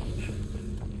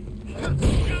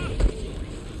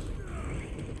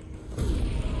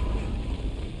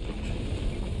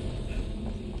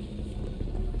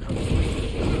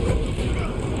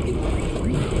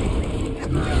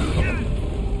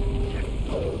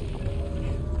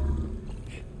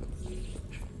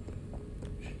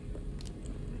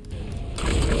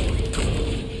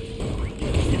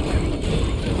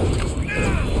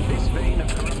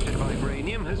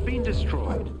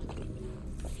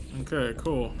 Okay,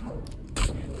 cool.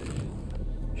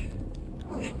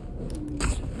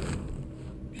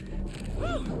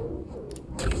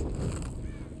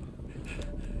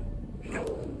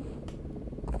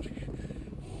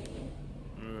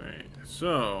 Alright,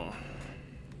 so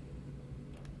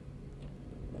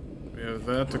we have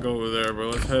that to go over there, but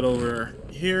let's head over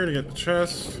here to get the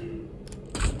chest.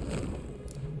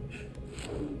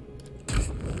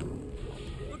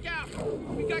 Look out!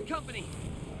 We got company.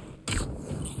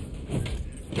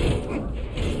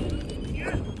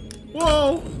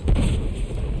 Whoa!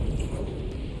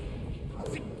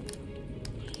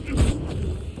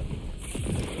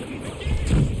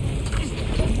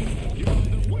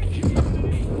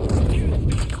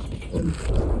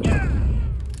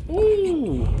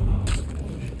 Ooh!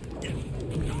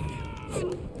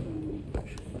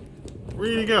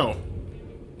 Where'd he go?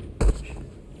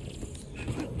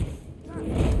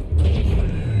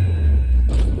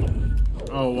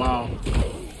 Oh, wow.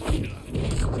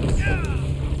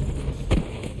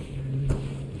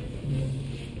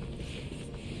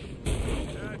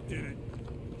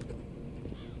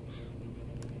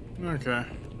 Okay.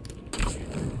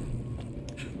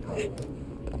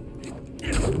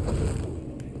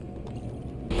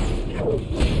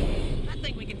 I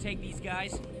think we can take these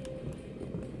guys.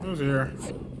 Who's here?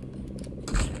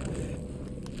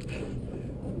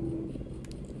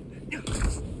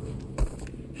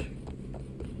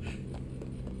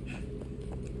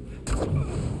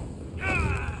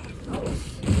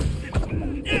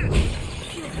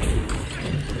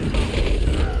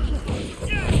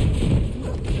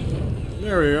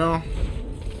 There we go.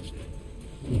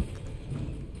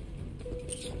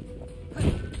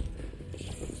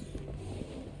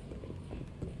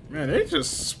 Man, they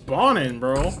just spawning,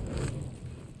 bro.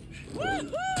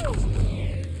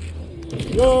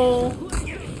 Whoa.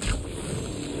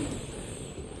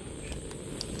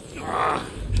 Ah.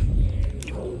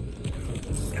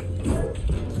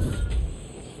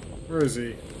 Where is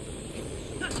he?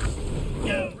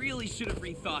 Really should have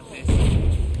rethought this.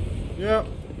 Yep.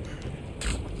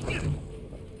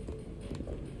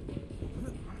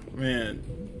 Man.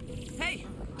 Hey,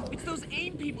 it's those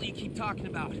AIM people you keep talking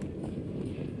about.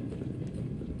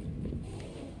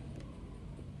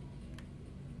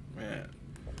 Man.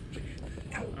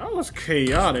 That was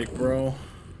chaotic, bro.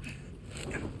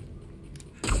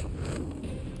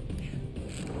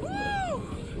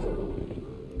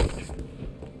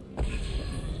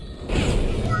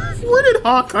 Where did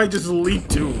Hawkeye just leap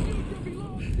to?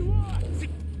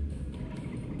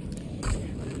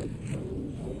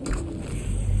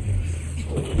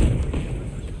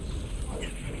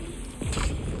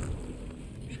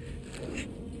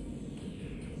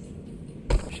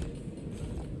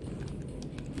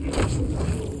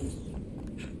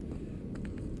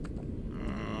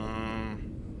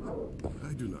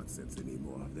 I do not sense any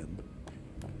more of them.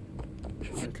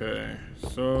 Okay,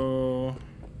 so...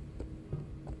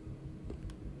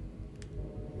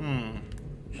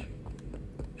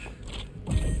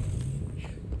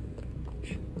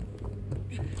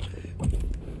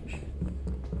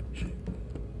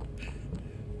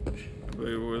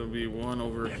 There will be one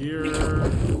over here.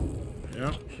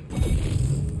 Yep.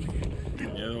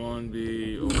 The other one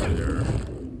be over there.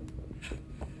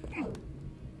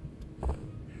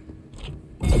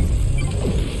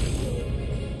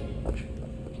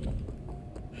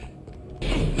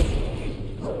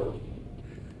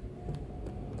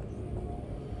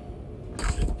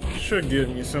 Should give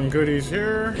me some goodies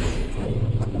here.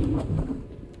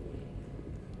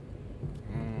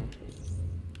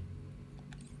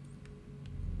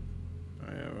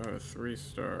 I have a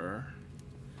 3-star.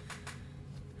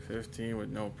 15 with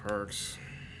no perks.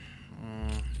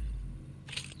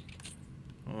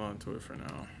 Hold on to it for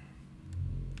now.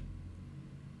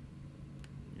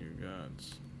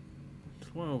 Alright.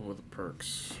 12 with the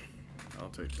perks. I'll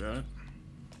take that.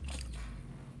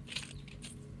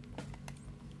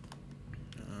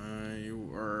 You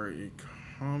are a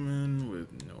common with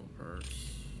no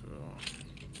perks, so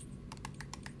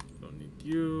don't need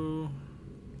you.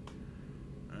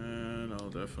 And I'll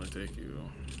definitely take you.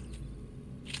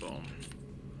 Boom.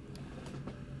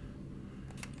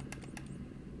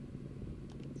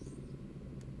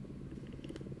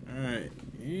 Alright,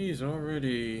 he's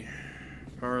already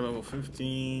power level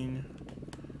 15,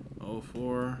 level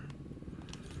 4.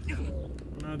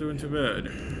 We're not doing too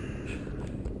bad.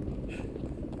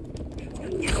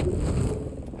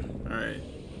 Alright,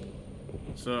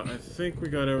 so I think we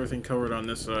got everything covered on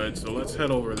this side, so let's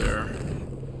head over there.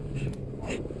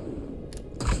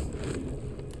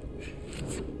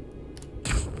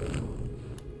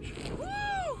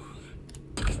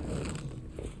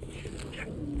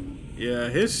 Yeah,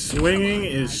 his swinging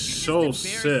is so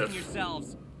stiff.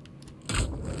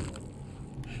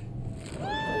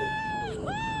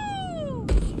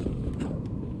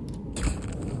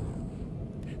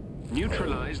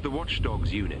 Neutralize the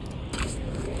Watchdogs unit.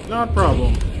 Not a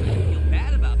problem. Feel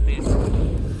bad about this.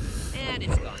 And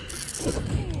it's gone.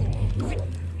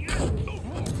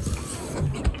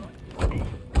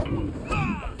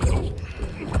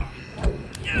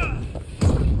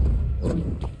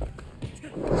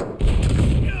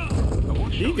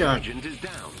 He got Agent is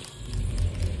down.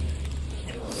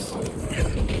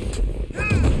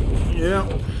 Yeah.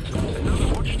 Another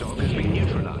watchdog has been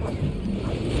neutralized.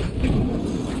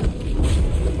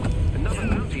 Another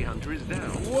bounty hunter is down.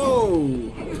 Whoa!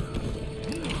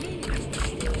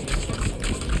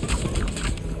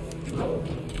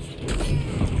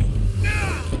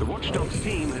 The watchdogs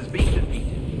team has been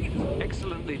defeated.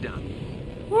 Excellently done.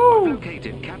 Woo! I've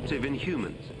located captive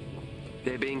Inhumans.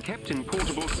 They're being kept in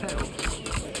portable cells.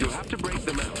 You'll have to break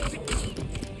them out.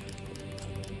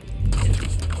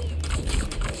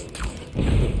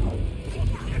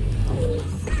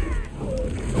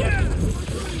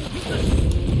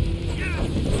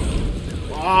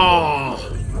 Oh!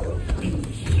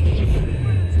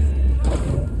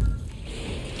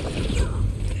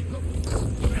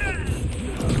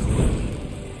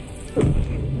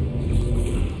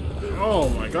 Oh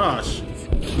my gosh.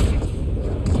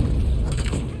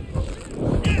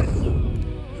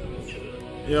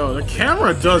 Yo, the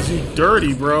camera does you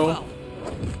dirty, bro.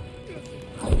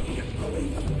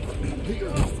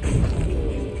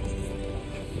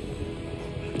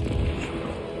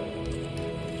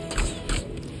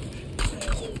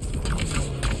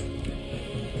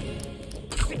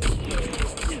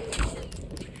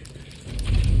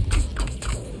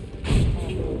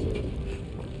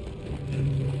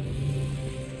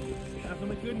 Have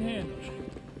them a good hand.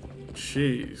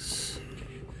 Jeez.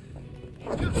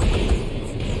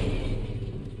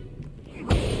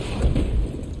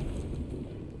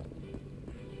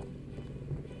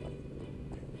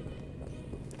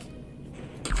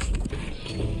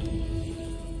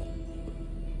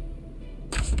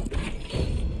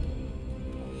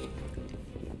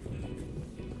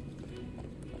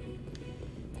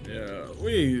 Yeah,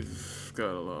 we've got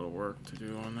a lot of work to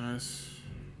do on this.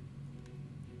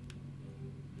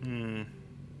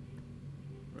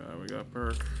 We got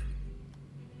perk.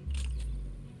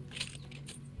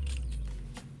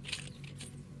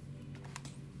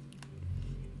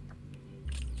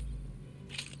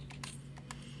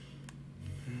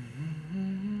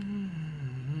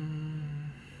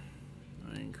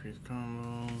 Increase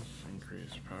combos,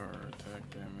 increase power, attack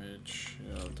damage.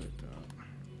 Yeah, I'll take that.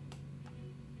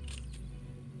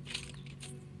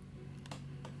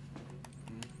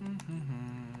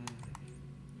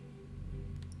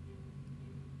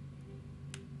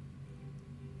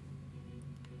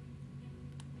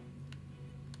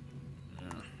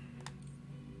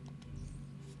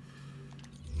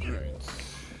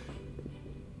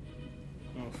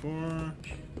 Four.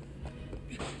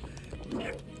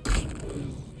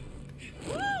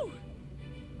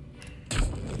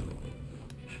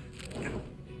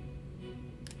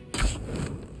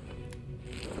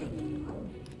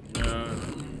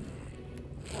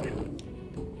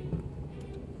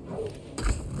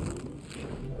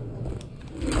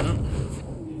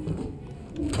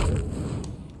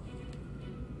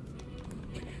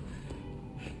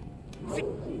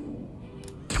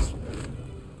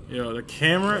 Yo, the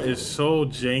camera is so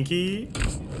janky.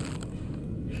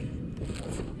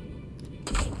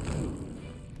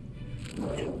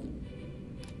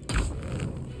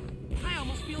 I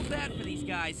almost feel bad for these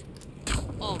guys.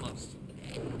 Almost.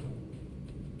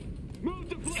 Move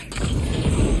the play.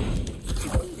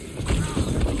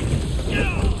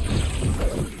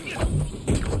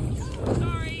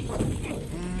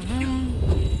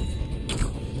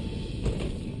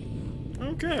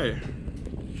 Okay.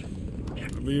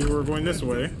 We were going this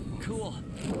way. Cool.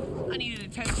 I needed to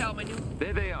test out my new...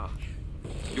 There they are.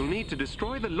 You'll need to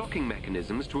destroy the locking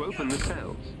mechanisms to open the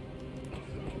cells.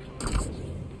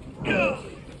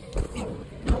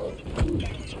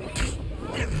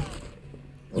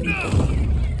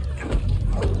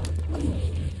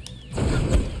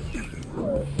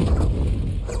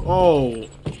 Oh,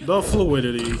 the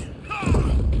fluidity.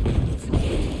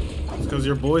 It's because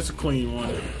your boy's a clean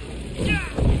one.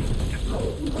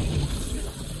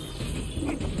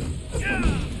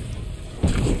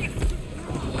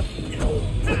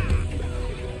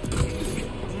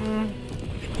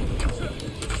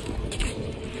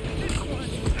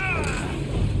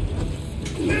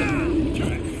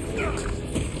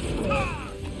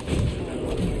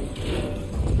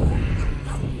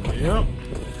 Yep.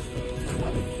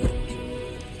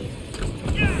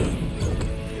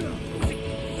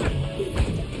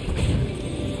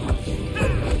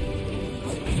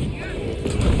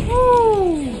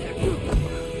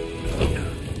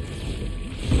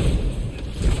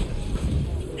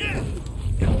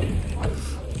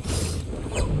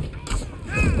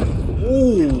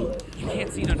 Ooh. You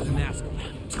can't see it under the mask.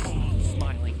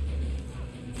 Smiling.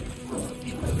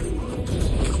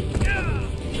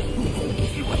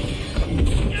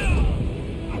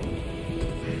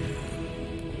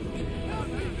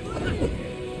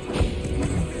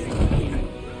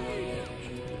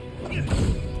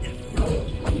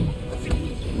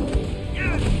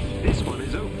 This one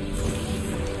is open.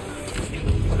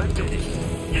 That's it.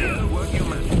 Now work your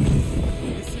magic.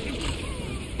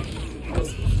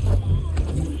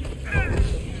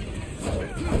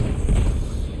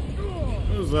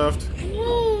 Who's left?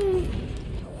 Woo.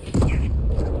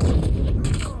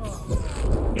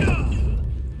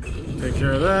 Take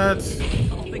care of that.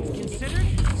 All things considered,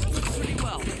 it looks pretty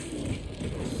well.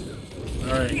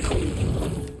 Alright.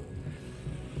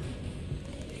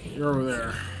 You're over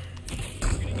there.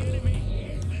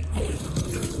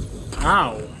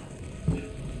 Ow.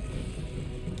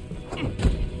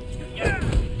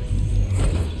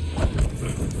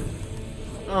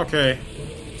 Okay.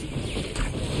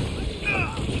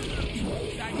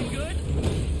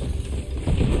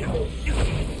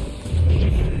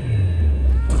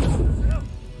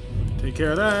 Take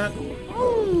care of that.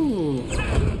 Ooh.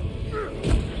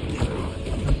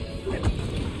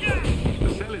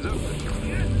 The cell is open.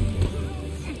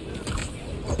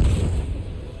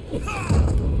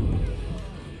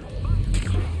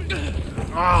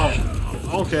 Oh.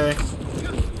 Okay.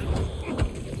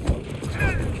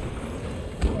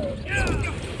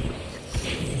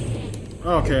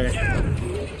 Okay.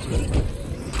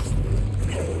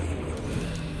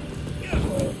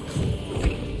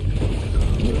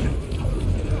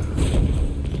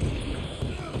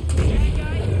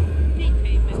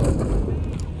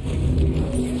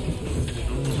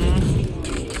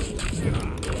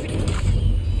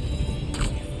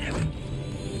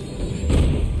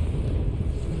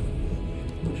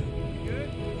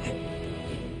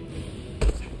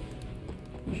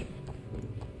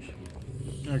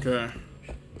 Okay.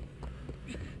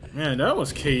 Man, that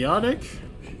was chaotic.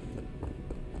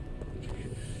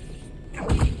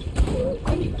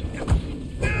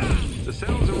 The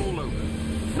cells are all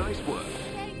open. Nice work.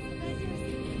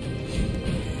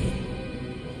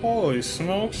 Holy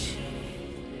smokes.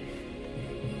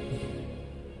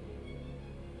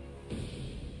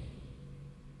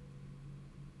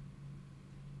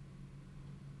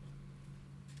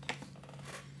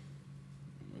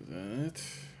 Was that it?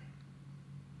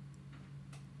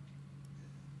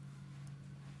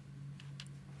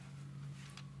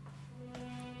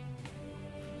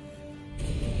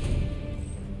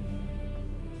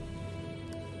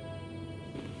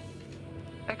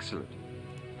 Excellent.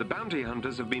 The bounty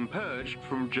hunters have been purged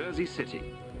from Jersey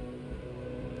City.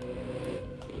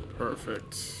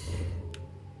 Perfect.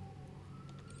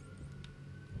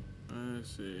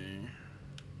 Let's see.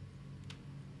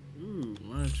 Ooh,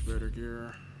 much better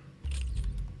gear.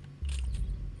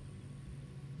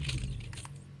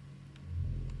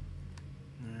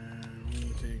 And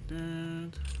we take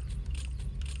that.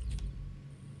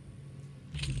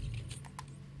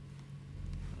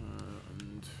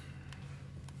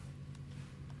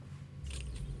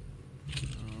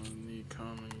 And the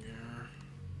common gear.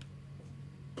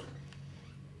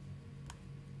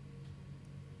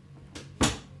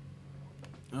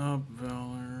 Up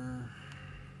Valor.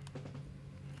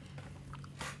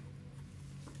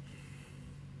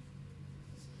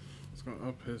 It's gonna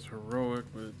up his heroic,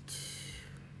 but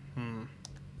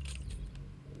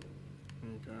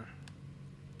okay.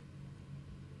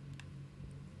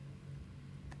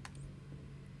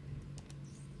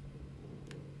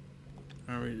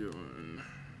 How we doing?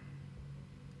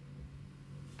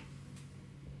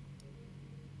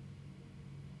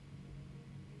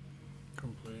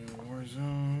 Complete war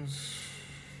zones.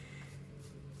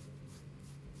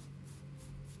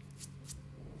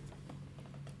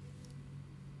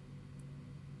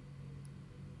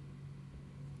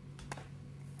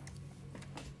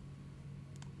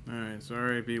 Alright, so I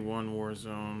already beat one war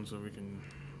zone, so we can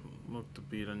look to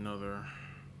beat another.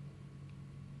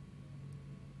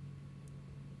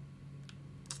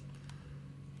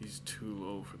 He's too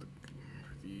low for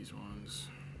these ones.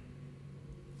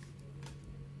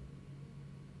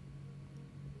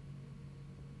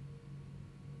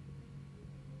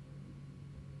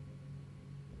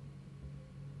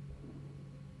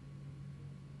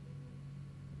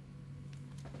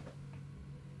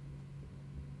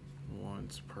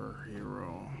 Once per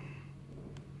hero.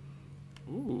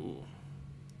 Ooh.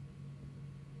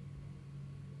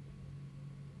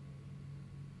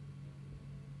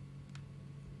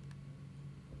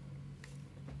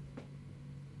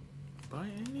 By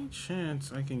any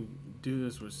chance I can do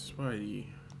this with Spidey?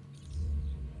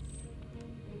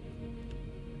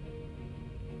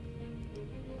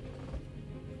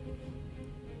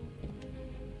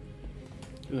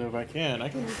 If I can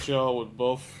get y'all with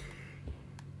both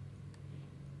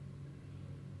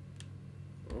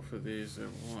of these at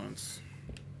once.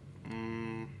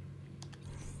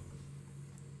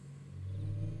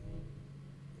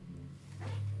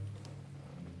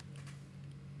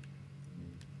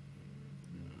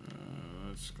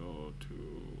 Let's go to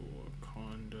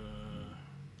Wakanda.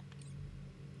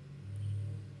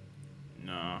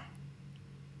 Nah.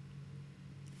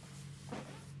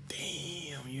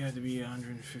 Damn, you had to be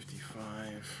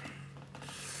 155.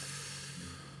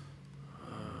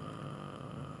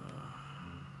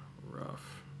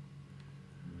 Rough.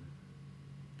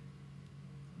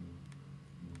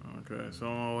 Okay,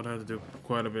 so I would have to do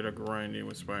quite a bit of grinding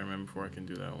with Spider-Man before I can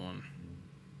do that one.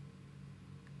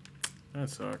 That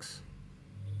sucks.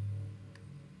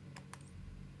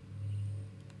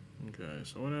 Okay,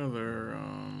 so what other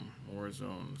war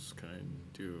zones can I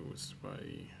do with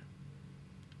Spidey?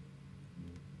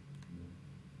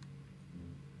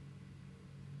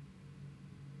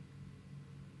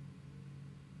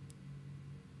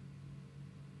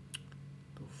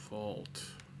 The Vault.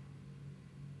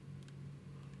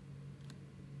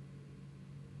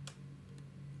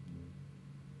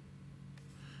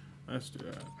 Let's do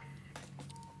that.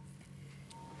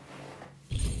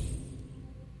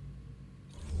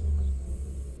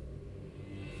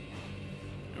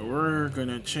 We're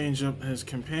gonna change up his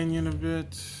companion a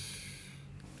bit.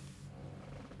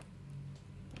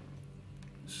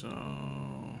 So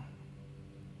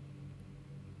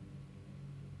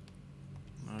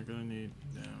not gonna need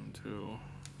them too.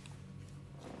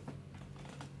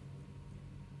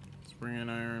 Let's bring in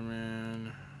Iron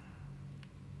Man.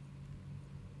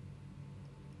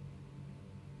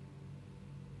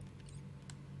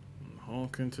 And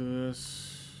Hulk into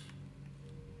this.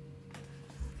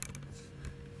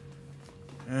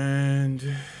 And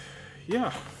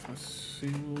yeah, let's see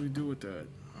what we do with that.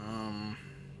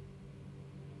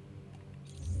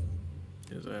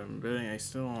 Because I haven't been,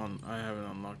 I haven't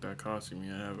unlocked that costume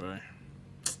yet, have I?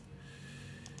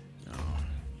 No.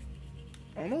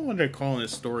 I don't know what they're calling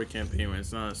this story campaign when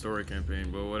it's not a story campaign,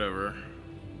 but whatever.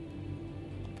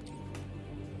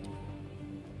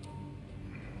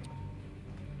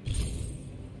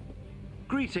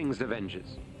 Greetings,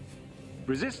 Avengers.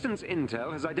 Resistance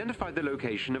Intel has identified the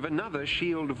location of another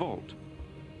SHIELD vault.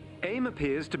 A.I.M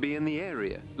appears to be in the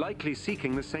area, likely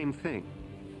seeking the same thing.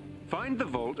 Find the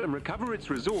vault and recover its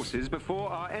resources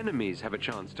before our enemies have a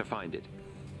chance to find it.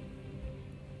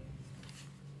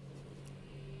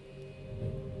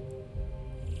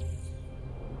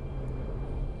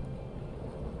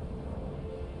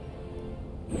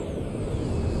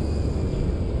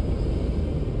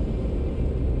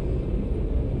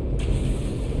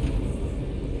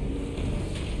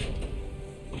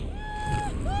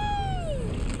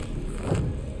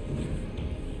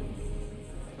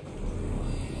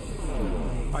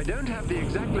 I don't have the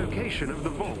exact location of the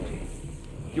vault.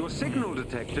 Your signal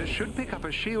detector should pick up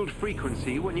a SHIELD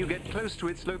frequency when you get close to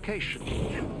its location.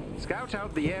 Scout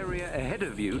out the area ahead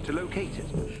of you to locate it.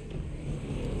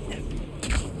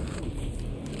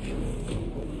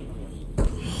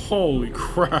 Holy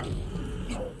crap.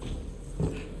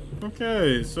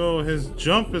 Okay, so his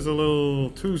jump is a little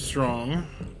too strong.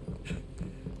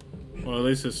 Well, at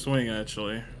least his swing,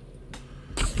 actually.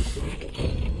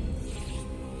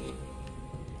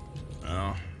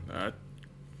 Oh, that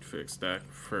fixed that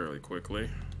fairly quickly.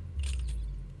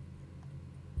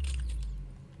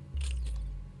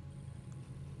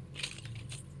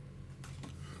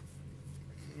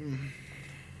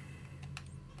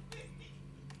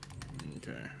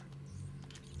 Okay.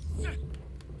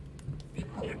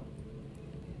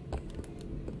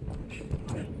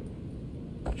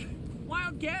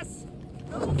 Wild guess?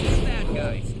 Those bad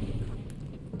guys.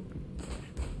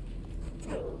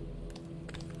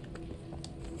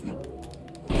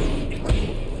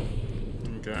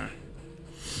 Okay.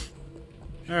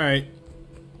 Alright.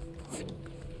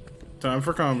 Time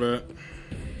for combat.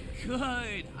 Good.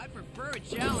 I prefer a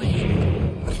challenge.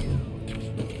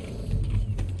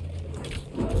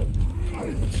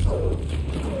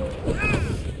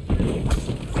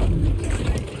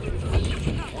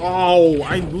 Oh,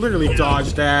 I literally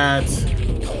dodged that.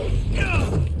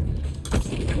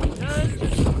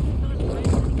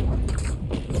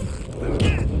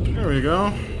 There we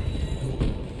go.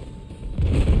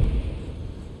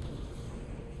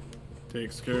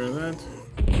 Takes care of that.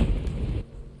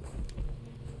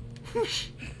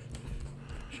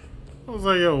 I was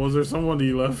like, yo, was there someone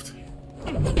he left?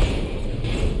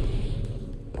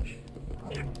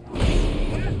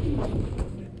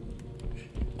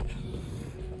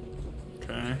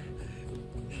 Okay.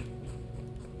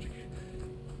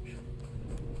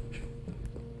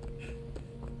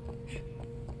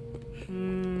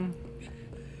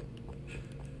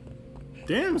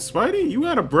 Damn, Spidey, you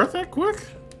out of breath that quick?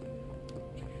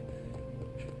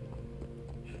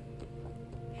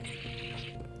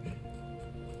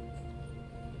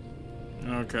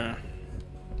 Okay.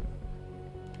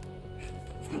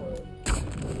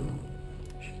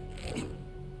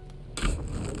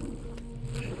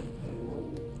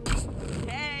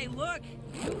 Hey, look!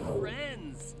 New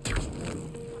friends!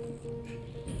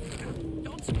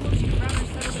 Don't suppose you'd rather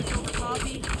settle this over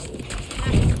coffee?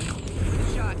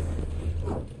 Shot.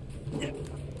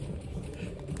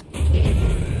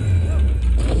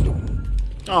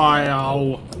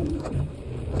 Oh,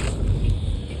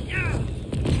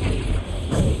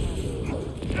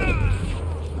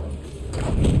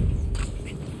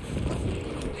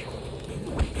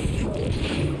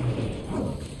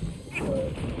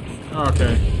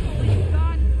 okay.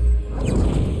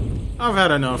 I've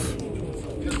had enough.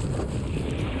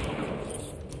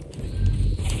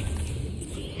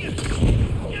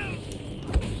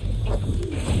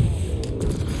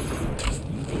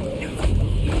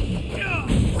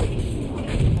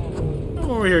 I'm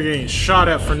over here getting shot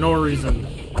at for no reason.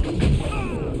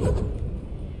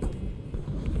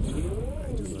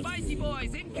 Spicy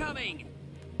boys incoming!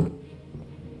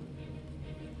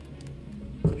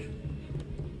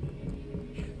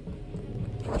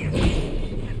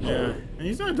 Yeah, and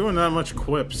he's not doing that much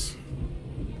quips.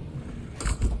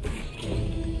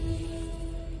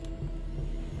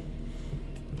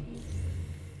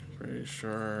 Pretty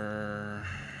sure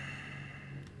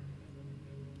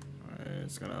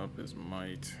it's gonna up his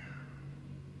might.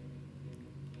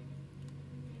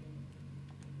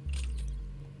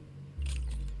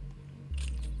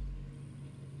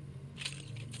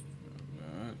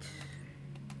 That.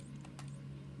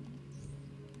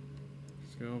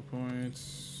 Skill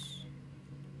points.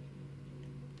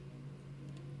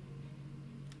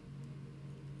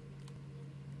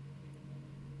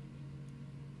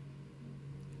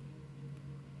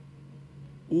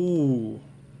 Ooh,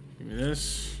 give me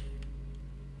this.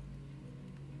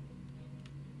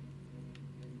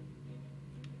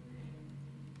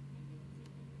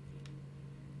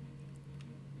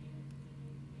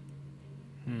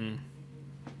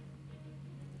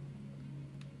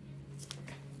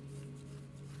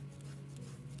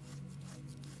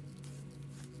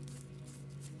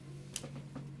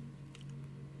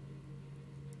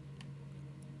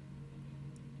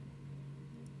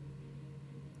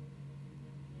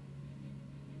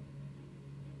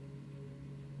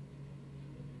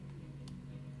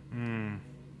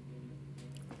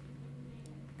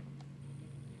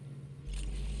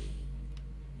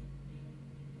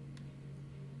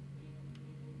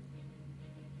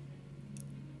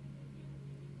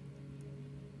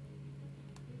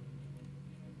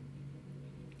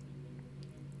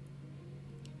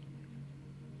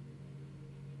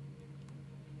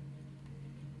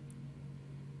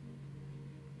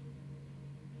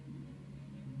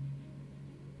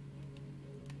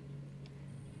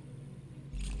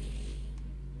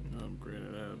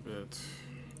 Upgraded that a bit.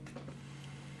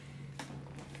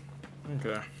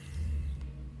 Okay.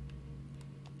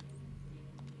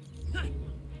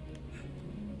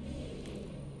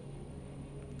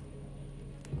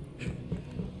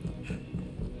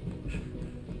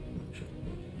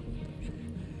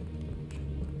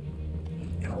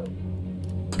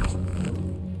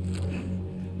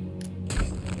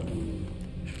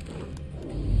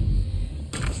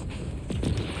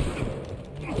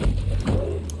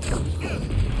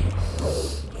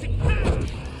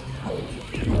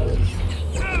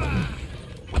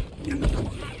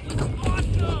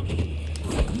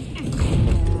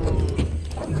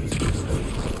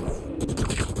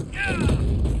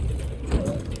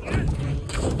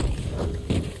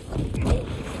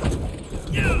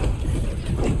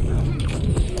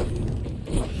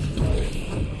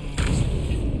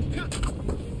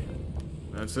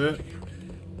 That's it.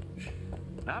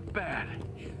 Not bad.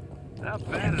 Not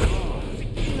bad at all.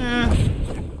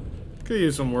 Could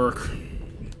use some work.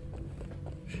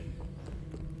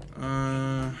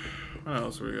 What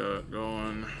else we got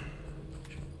going?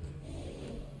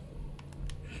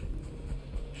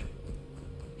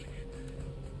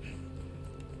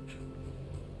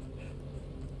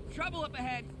 Trouble up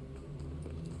ahead.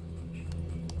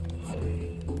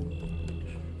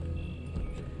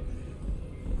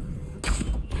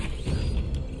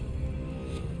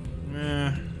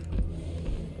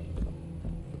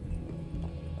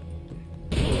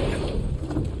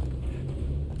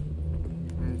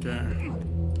 Okay.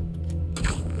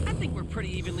 I think we're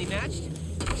pretty evenly matched.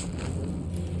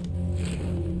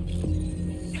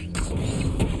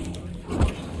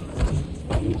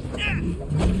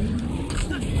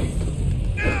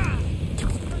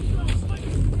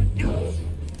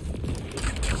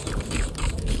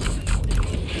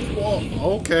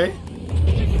 Whoa, okay.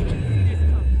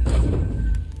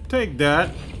 Take that.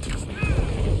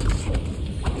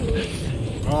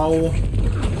 Oh.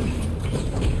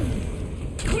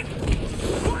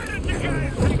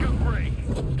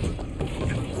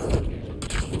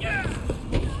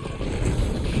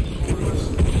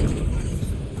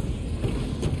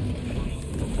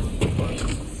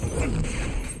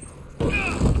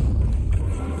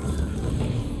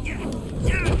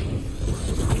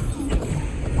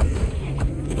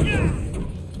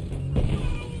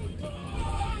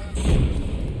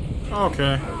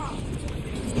 Okay.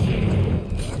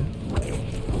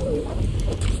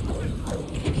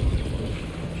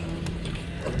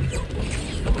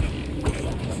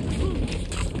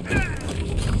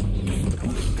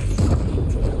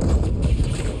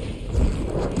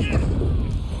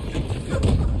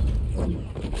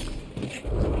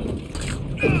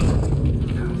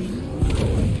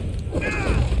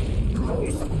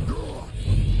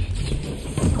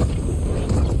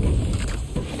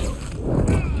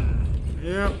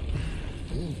 Yep.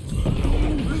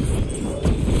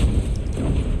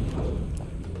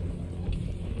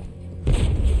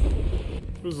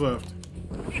 Who's left?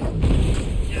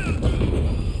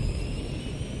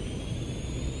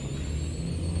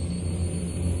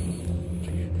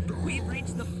 We've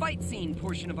reached the fight scene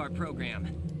portion of our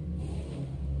program.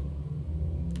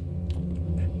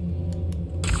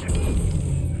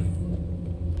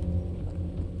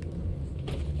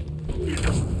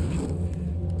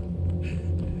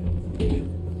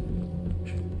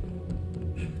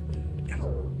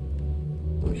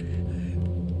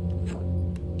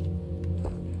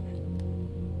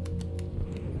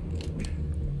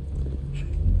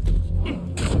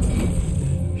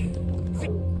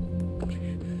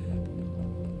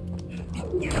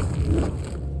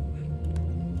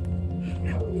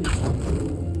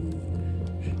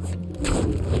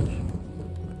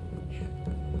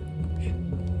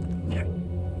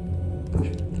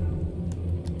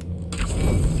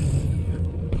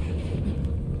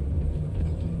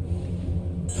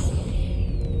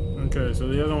 Okay, so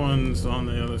the other one's on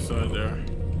the other side there.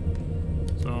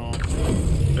 So,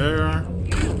 there.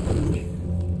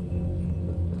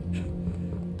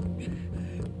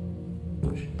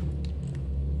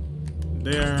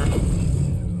 There.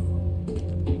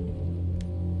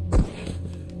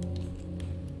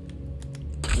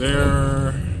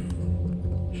 There.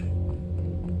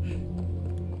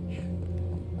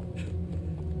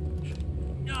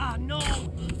 Ah, no!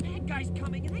 Bad guy's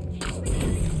coming and I can't make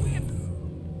any whips!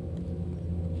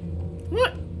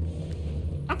 What?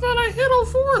 I thought I hit all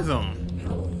four of them.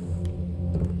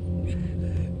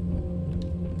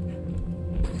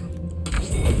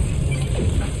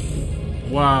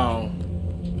 Wow.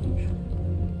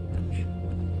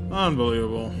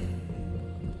 Unbelievable.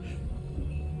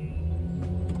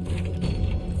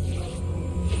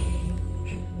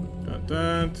 Got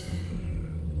that.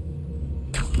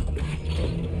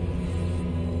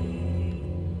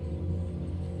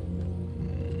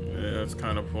 Yeah, it's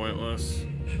kind of pointless.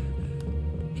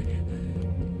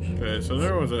 Okay, so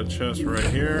there was a chest right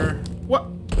here. What?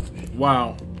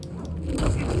 Wow.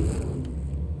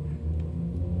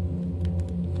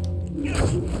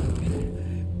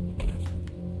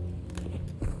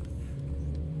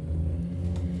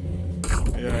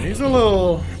 Yeah, he's a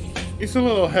little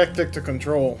hectic to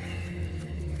control.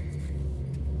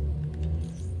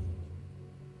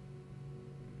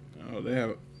 Oh, they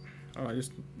have. Oh, I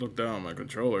just looked down at my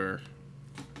controller.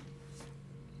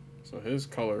 So his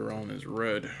color ROM is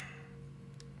red.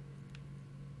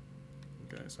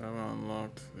 Okay, so I haven't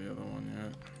unlocked the other one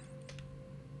yet.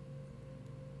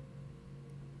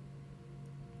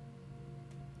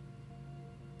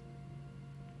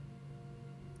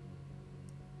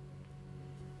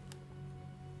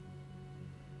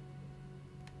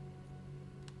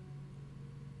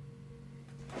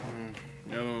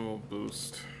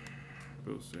 boost.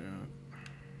 Boost, yeah.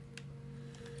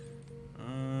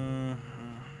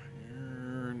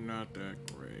 You're not that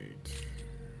great.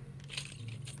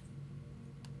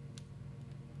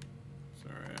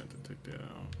 Sorry, I had to take that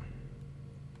out.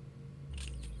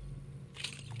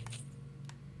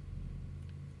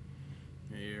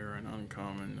 You're an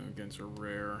uncommon against a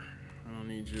rare. I don't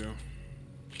need you.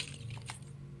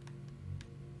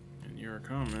 And you're a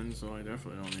common, so I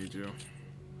definitely don't need you.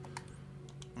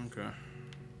 Okay.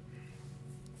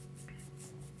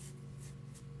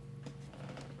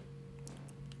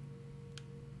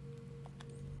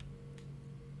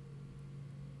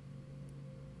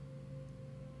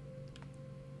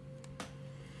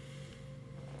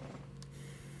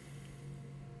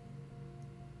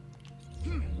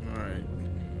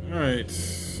 Alright,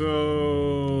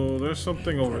 so there's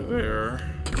something over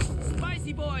there.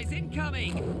 Spicy boys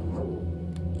incoming!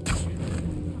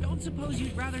 Don't suppose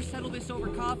you'd rather settle this over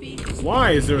coffee?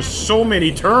 Why is there so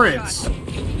many turrets?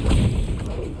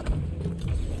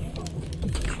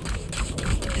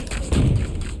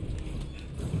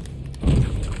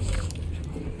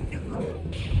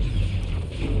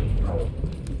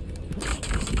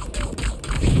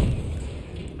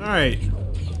 Alright.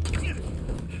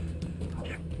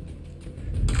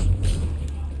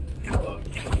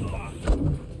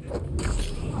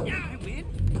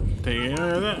 Taking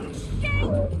care of that.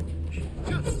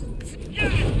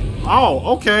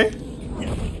 Oh, okay.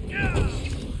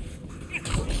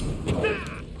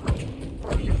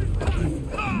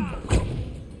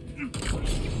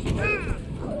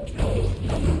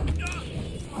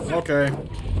 Okay.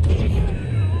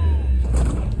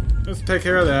 Let's take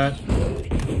care of that.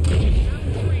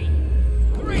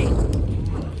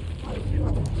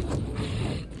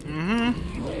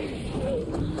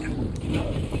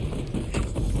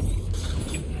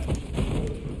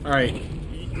 Alright.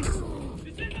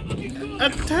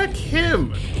 Attack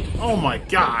him! Oh my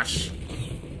gosh.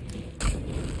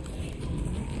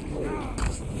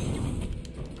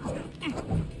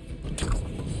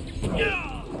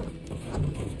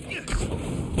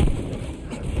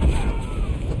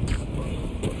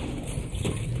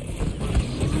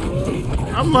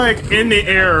 I'm like in the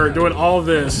air doing all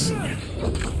this.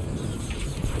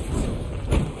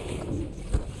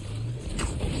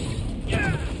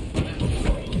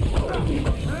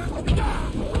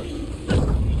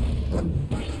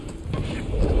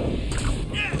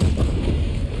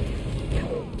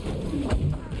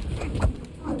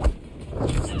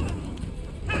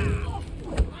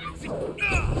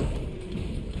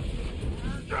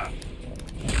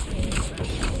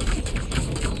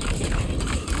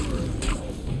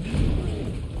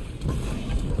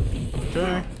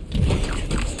 Okay.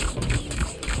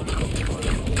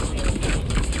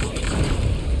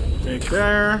 Take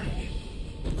there.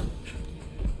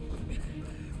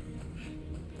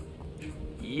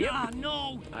 Yeah,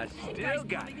 no. I still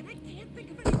got it. I can't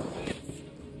think of anything.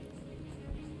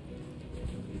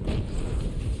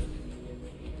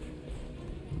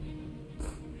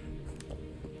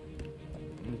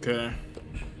 Okay.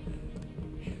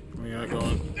 What we got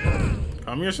going?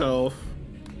 Calm yourself.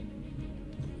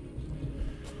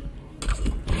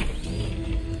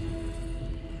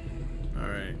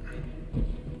 Alright.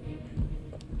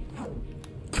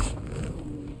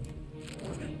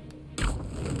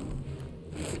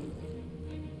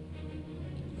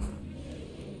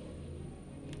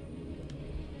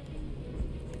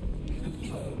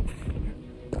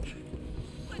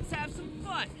 Let's have some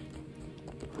fun.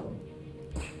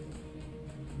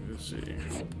 Let's see.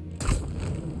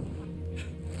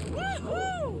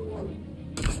 Woohoo!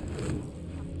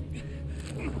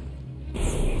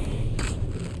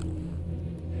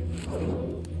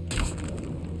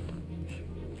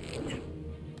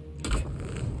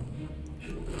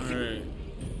 Alright.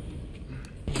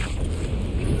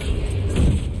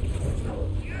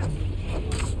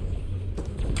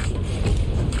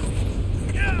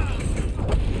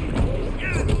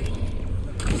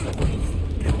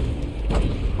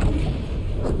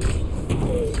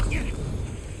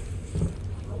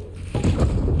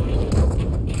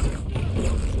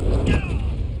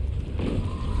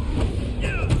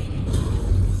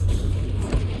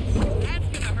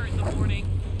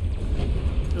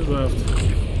 Who's left?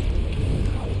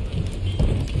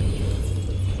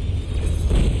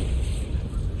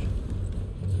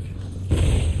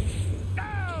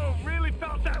 Oh, really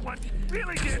felt that one.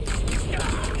 Really did.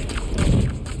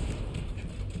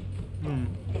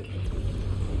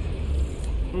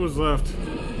 Who's left?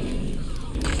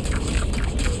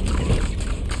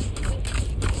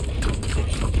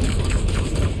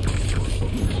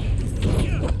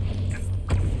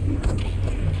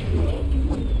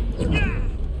 Yeah.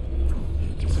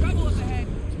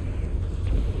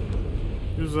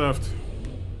 Who's left?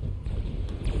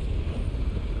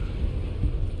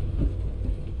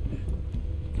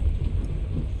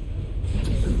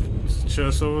 There's a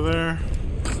chest over there.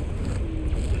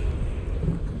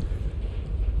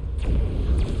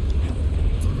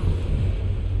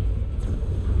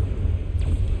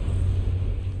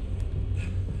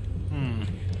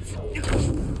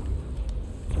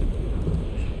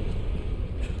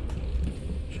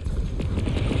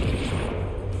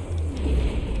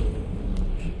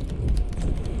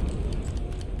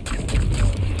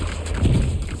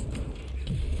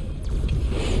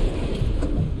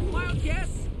 Wild guess?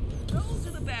 Those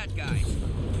are the bad guys.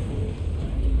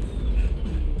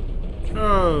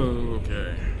 Oh,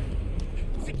 okay.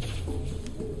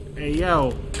 Hey,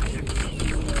 yo.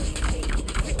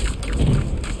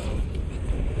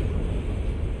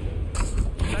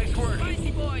 Nice work.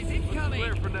 Spicy boys, incoming.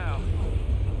 Clear for now.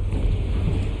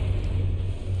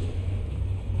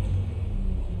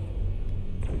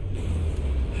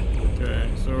 Okay,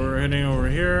 so we're heading over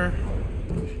here.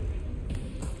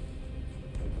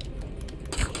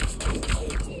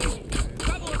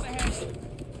 Trouble up ahead.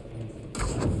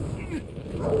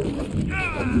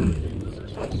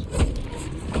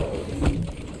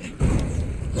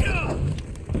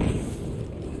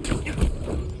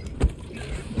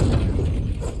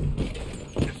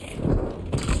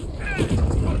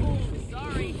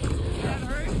 Sorry, that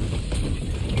hurt.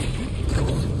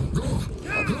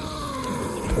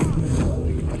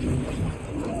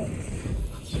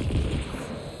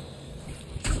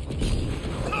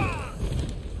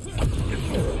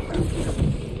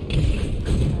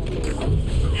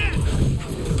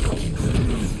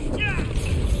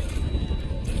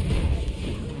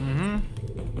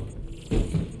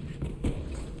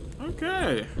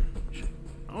 Okay.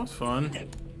 That was fun.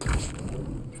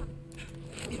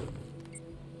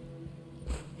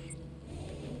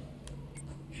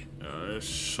 There's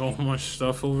so much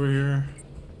stuff over here.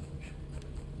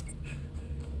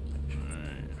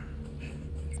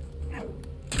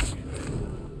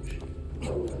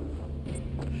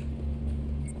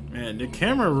 Man, the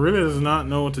camera really does not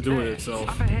know what to do with itself.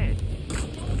 Up ahead.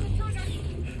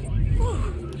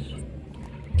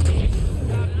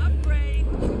 Got an upgrade.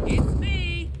 It's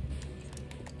me.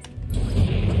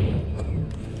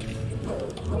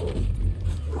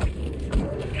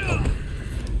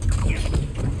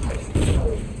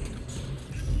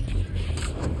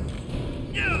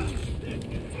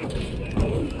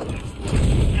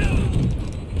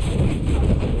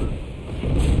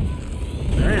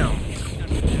 Damn.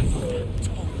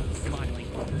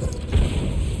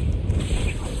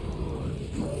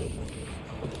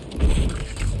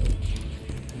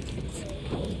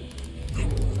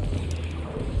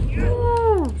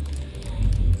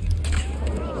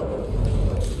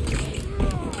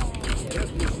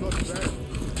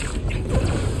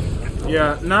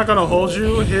 Yeah, not gonna hold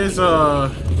you. His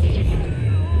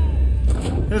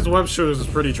web shooters is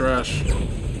pretty trash.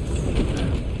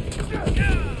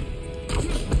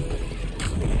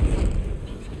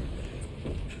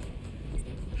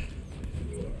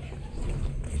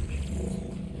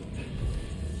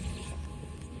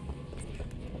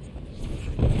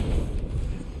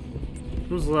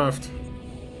 Who's left?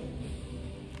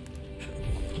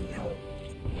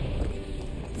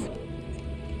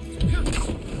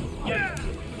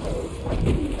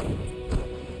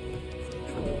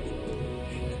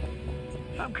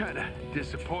 I'm kinda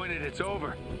disappointed it's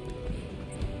over.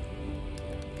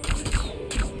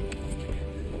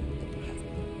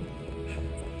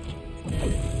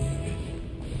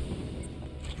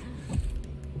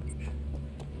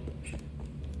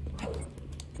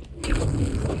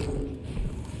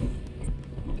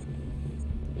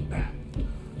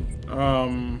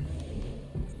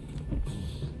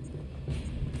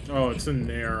 Oh, it's in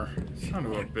there. Son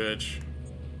of a bitch.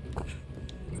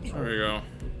 There we go.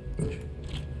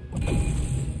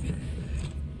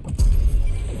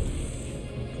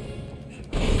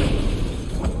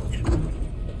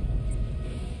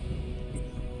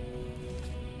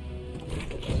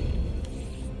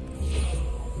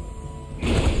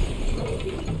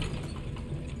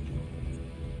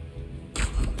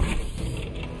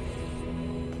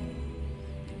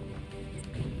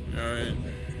 Alright.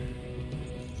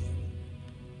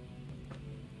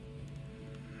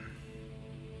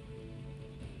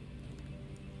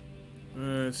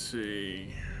 Let's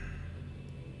see.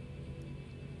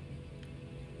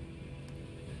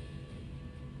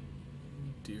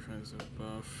 Defensive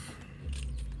buff.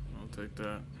 I'll take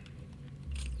that.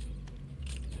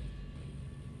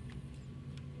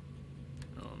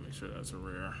 Oh, make sure that's a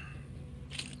rare.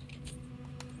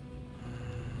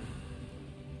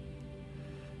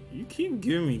 You keep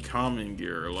giving me common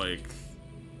gear, like.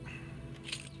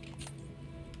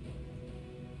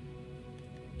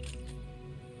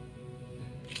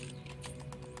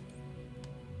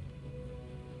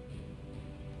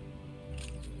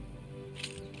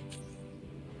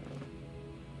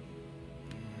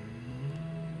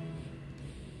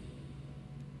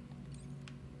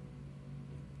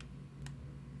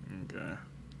 Okay.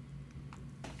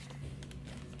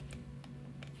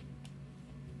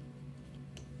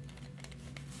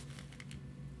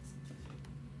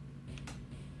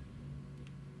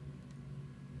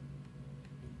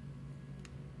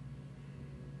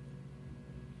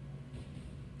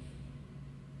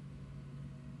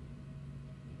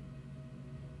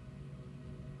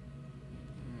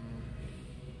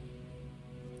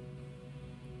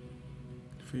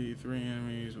 Defeat 3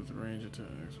 enemies with range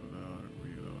attacks without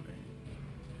reloading.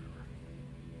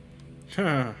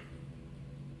 Huh.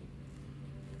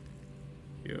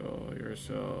 Heal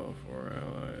yourself or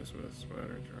allies with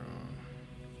spider drone.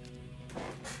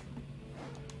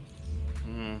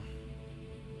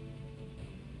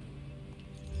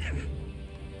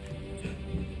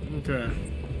 Okay.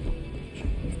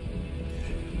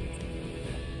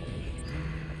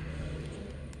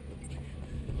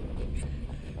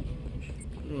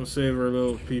 We'll save our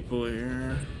little people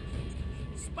here.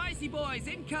 Spicy boys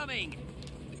incoming!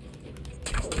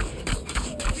 We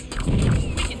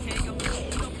can take them,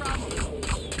 no problem.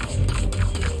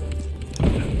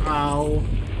 Ow.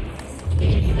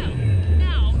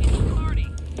 Now it's the party.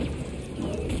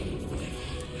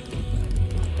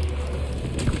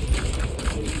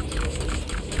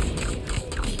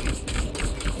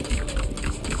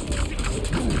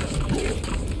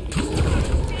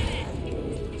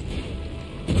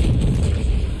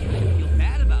 Feel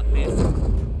bad about this,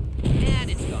 and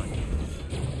it's gone.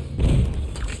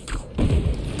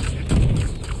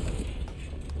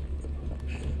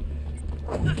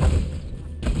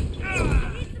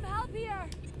 Need some help here.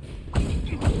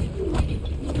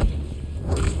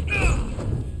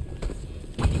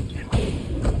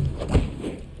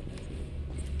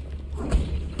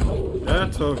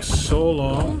 That took so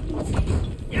long.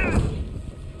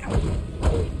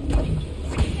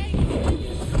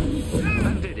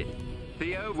 That did it.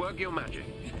 Theo, work your magic.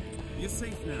 You're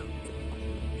safe now.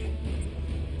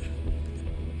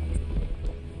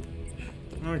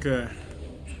 Okay.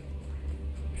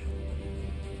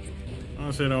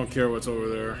 Honestly, I don't care what's over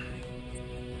there.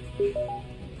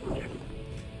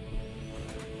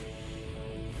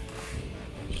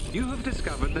 You have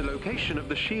discovered the location of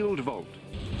the shield vault.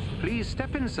 Please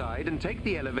step inside and take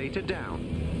the elevator down.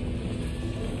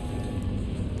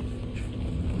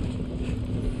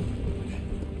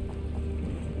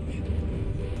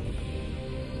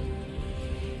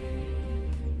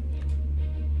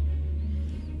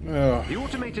 The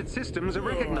automated systems are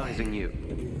recognizing you.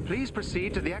 Please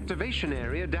proceed to the activation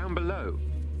area down below.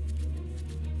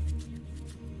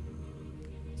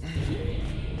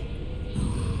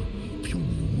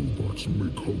 Puny robots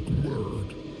make Hulk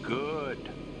mad.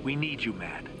 Good. We need you,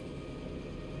 Mad.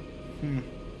 The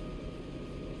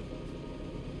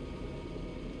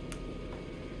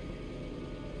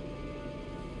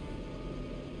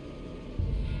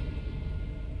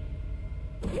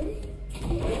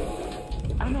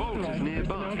vault is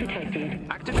nearby.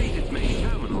 Activate its main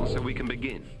terminal so we can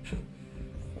begin.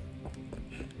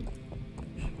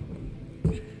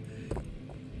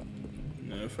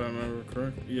 If I remember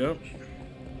correct. Yep.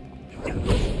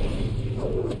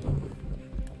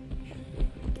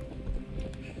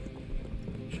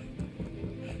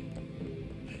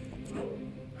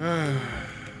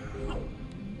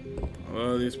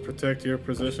 Well, these protect your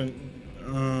position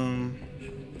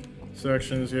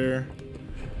sections here.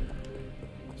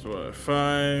 So what?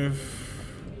 5,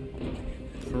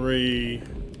 3.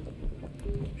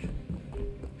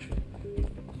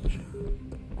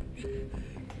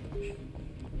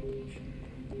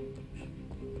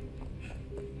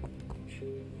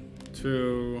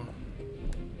 Two,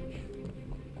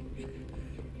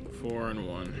 4, and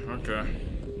 1. Okay.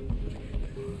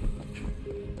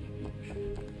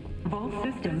 Vault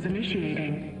systems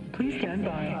initiating. Please stand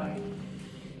by.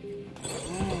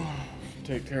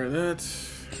 Take care of that.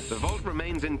 The vault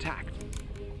remains intact.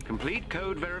 Complete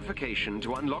code verification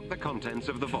to unlock the contents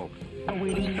of the vault.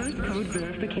 Awaiting first code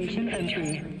verification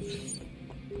entry.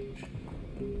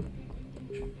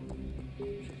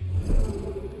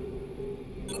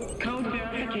 Code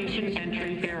verification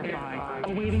entry verified.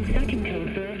 Awaiting second code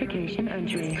verification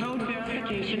entry. Code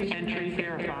verification entry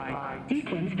verified.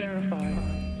 Sequence verified.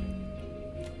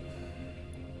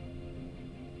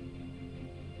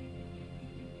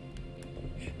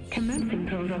 Commencing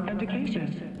code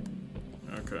authentication.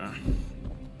 Okay.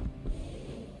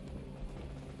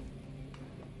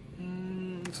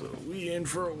 So we in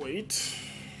for a wait.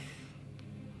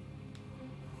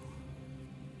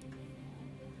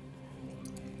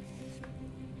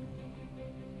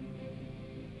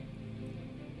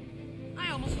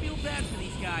 I almost feel bad for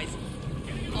these guys.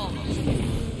 Almost.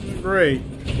 Great.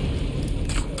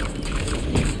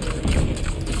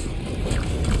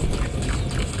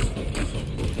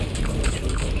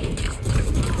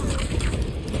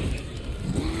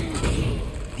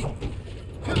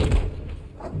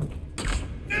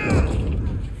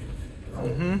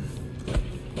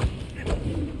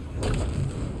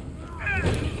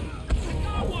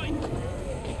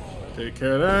 Take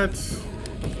care of that.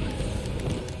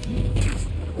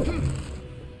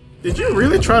 Did you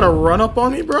really try to run up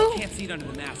on me, bro? Can't see it under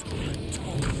the mask.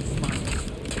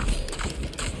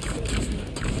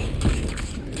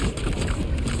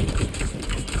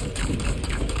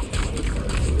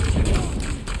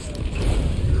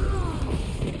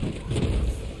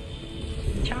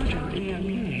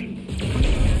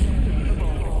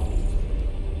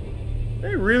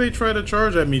 They really tried to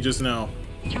charge at me just now.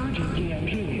 Charging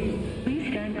GMP.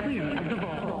 Please stand clear of the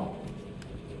vault.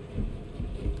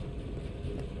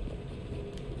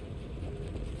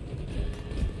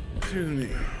 Excuse me.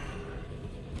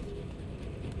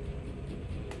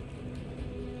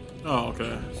 Oh,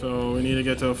 okay. So we need to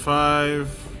get to 5,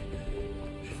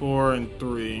 4, and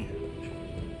 3.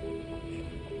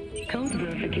 Code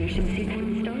verification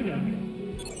sequence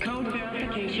started. Code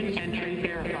verification entry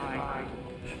verified.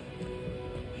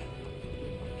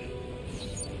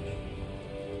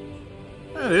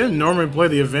 They didn't normally play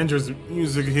the Avengers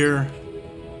music here.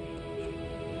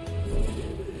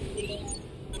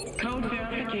 Code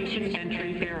verification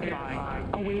entry verified.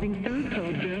 Awaiting third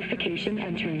code verification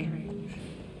entry.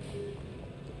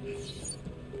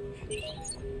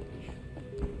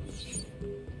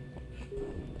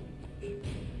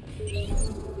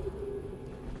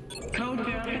 Code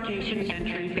verification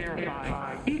entry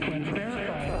verified. Sequence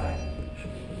verified.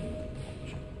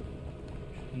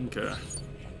 Okay.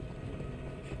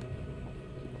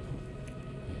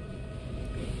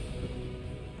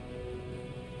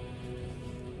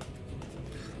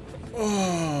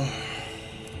 Oh,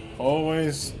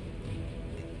 always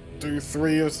do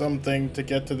 3 of something to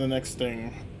get to the next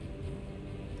thing.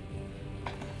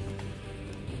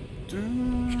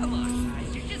 Come on,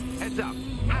 guys, you just heads up.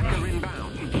 Hacker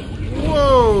inbound.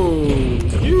 Whoa!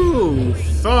 You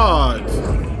thought.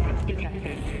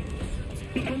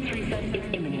 Sequence reset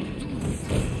is imminent.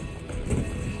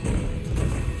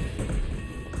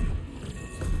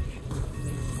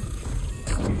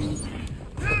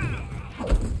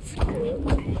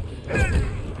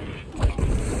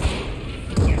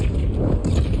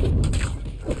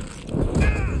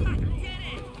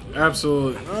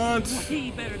 Absolutely not.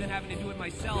 Better than having to do it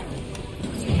myself.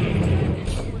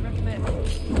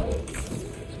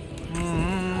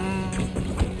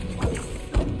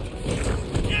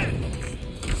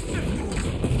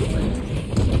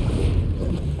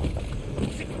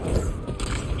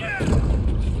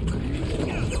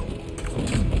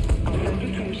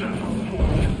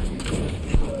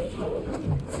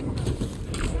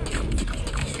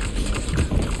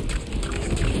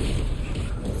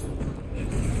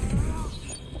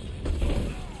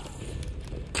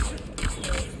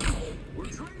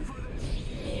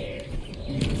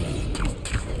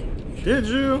 Did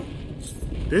you?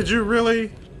 Did you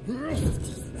really? Processing.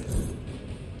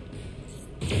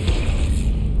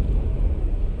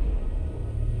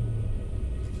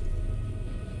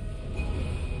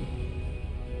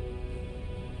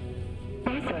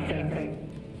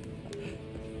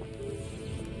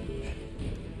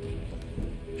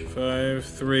 5,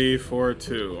 3, 4,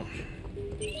 2.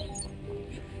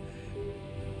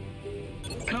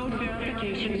 Code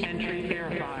verification entry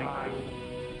verified.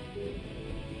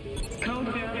 Code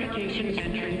verification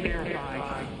entry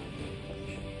verified.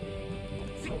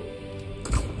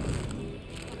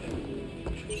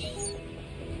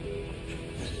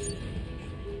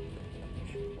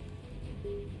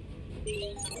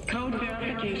 Code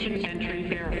verification entry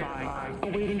verified.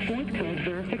 Awaiting fourth code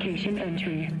verification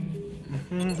entry.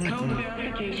 Code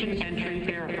verification entry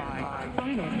verified.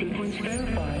 Final sequence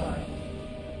verified.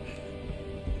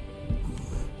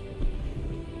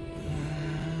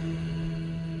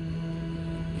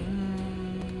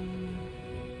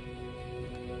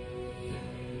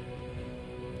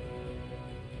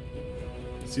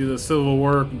 See the Civil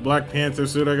War Black Panther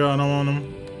suit I got on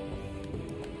him?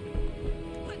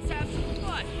 Let's have some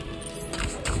fun.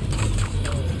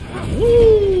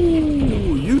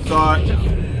 Woo! You thought.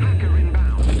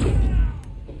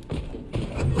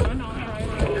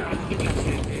 Unauthorized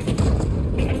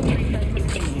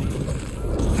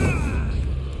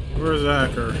Where's the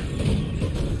hacker?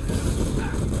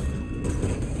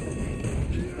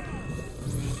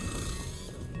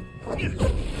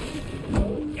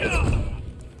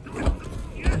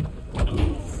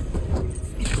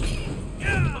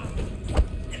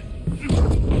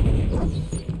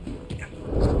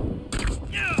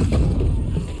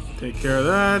 Take care of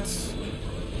that.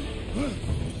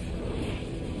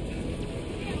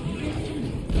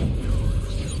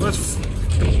 Let's.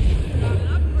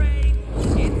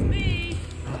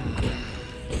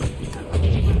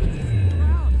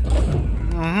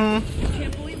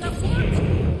 Can't believe that worked.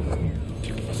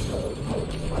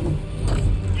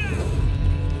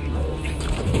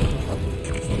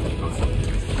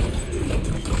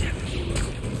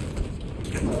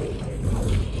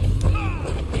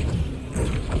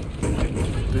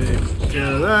 Take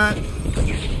care of that.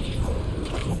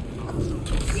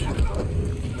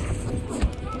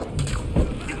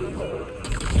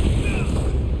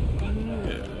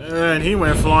 And he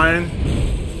went flying.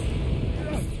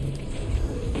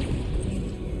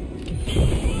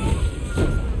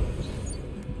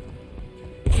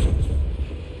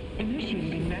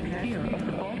 Initiating next tier of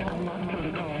the Vault Unlock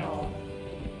protocol.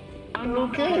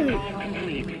 Okay.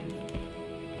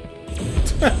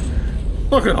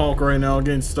 Look at Hulk right now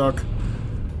getting stuck.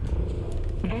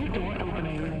 Vault door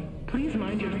opening. Please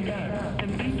mind your step,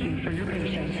 and thank you for your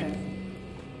patience.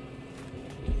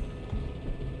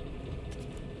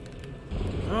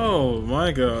 Oh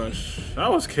my gosh,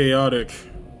 that was chaotic.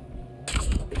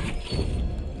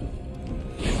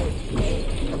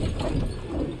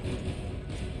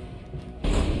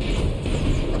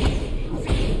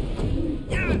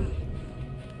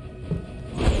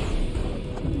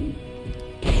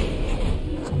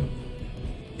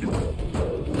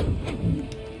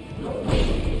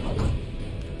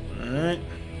 Alright.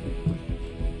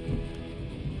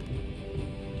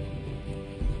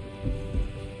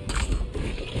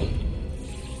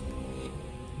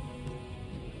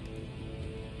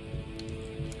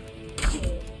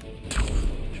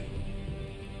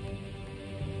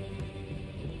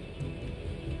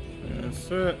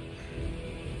 That's it.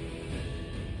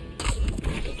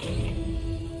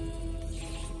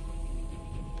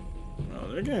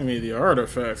 Oh, they're giving me the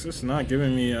artifacts. It's not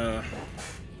giving me the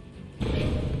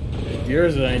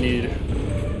gears that I need.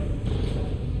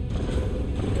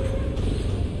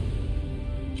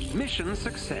 Mission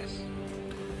success.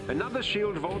 Another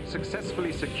shield vault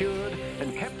successfully secured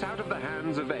and kept out of the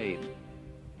hands of A.I.M.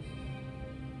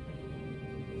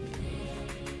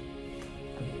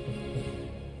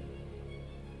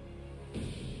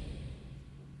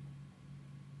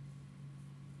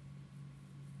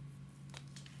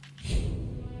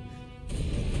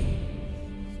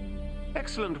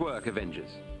 Excellent work,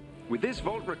 Avengers. With this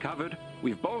vault recovered,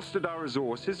 we've bolstered our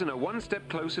resources and are one step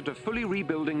closer to fully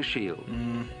rebuilding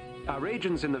S.H.I.E.L.D. Our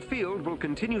agents in the field will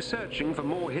continue searching for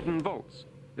more hidden vaults,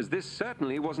 as this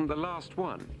certainly wasn't the last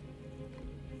one.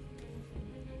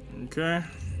 Okay.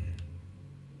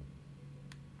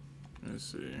 Let's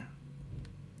see.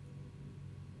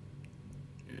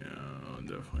 Yeah,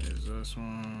 definitely is this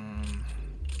one.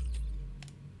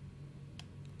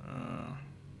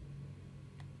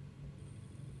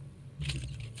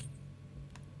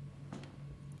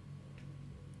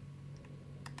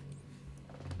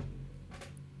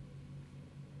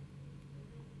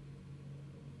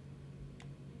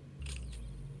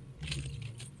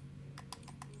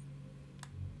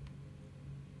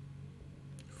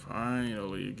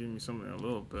 Finally, you give me something a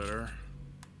little better.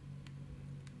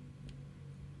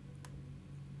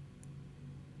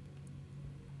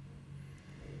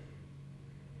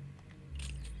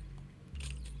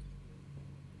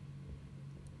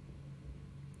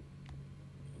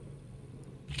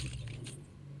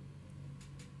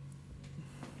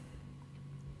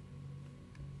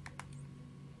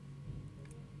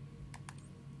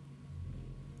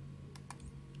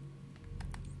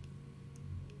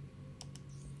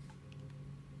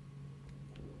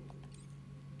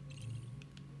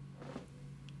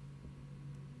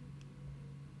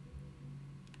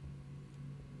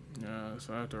 Yeah,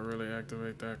 so I have to really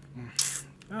activate that.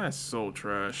 That's so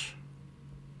trash.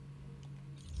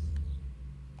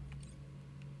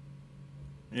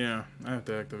 Yeah, I have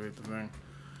to activate the thing.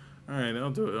 Alright,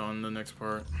 I'll do it on the next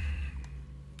part.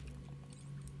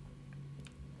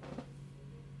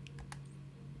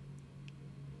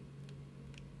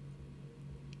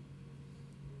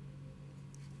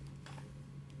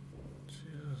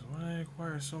 Jesus, why do I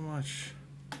acquire so much?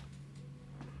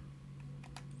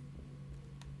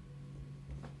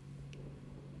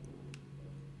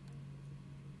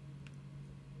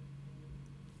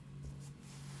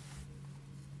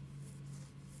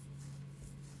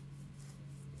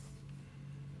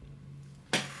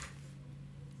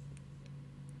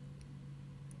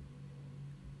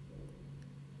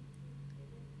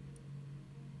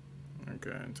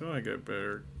 Okay, until I get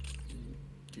better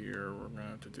gear, we're gonna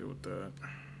have to deal with that.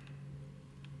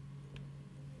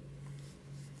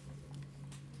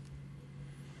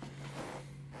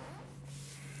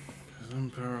 Cause them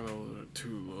parallels are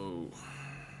too low.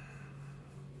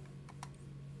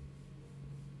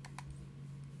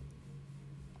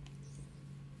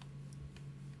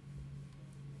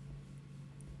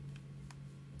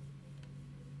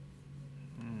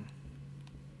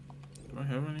 Do I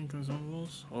have any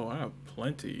consumables? Oh, I have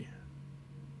plenty.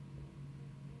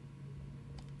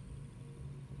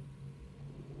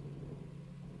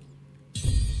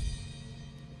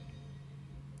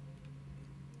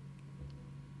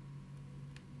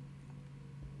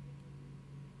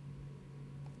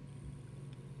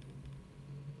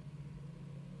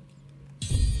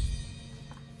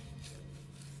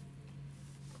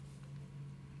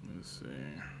 Let's see.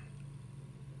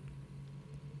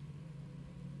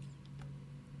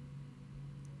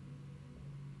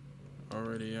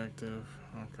 Already active.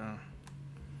 Okay.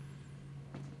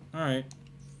 All right.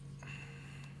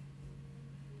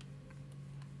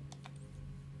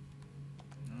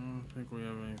 I don't think we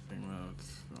have anything left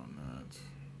on that.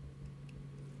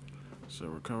 So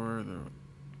recover the.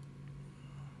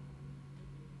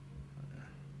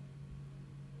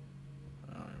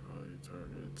 Value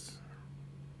targets.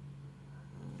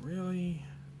 Really?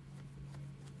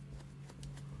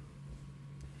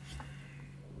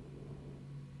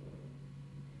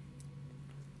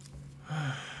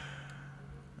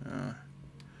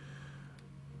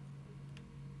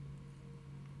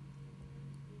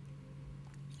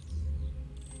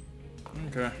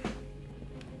 Okay.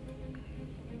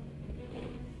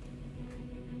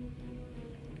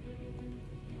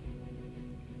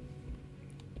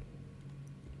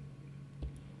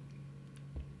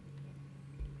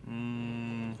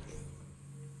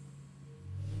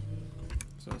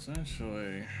 So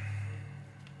essentially,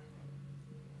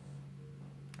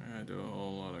 I gotta do a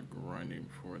whole lot of grinding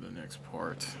before the next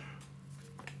part.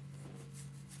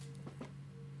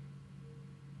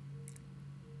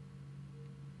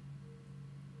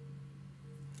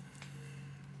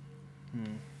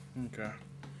 Okay.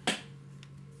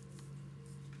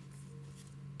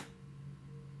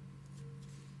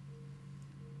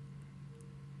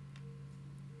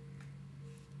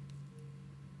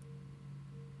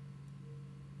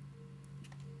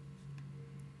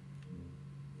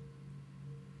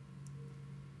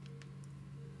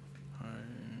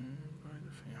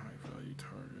 High value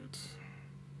targets.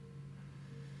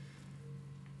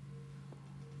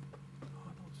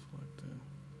 Auto selected.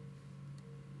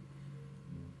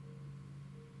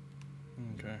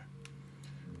 Okay.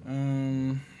 I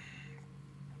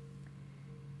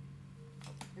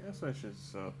guess I should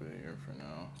stop it here for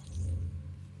now.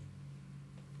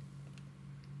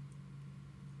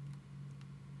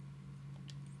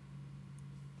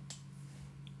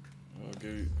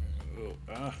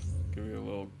 I'll give you a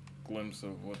little glimpse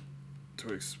of what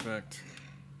to expect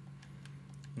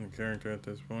in the character at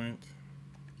this point.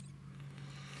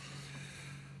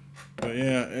 But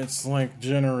yeah, it's like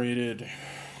generated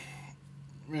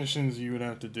missions you would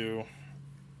have to do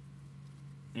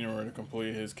in order to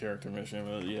complete his character mission.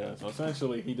 But yeah, so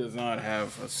essentially he does not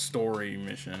have a story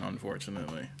mission,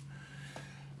 unfortunately,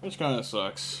 which kind of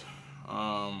sucks.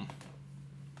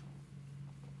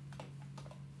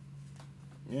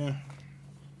 Yeah,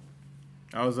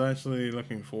 I was actually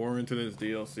looking forward to this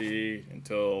DLC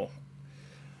until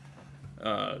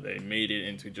they made it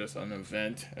into just an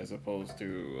event as opposed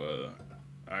to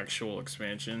actual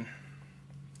expansion.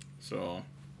 So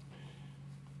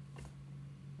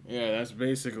yeah, that's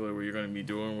basically what you're going to be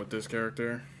doing with this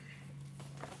character.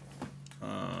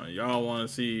 Y'all want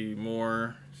to see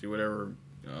more, see whatever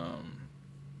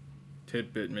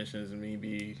tidbit missions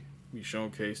maybe be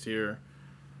showcased here.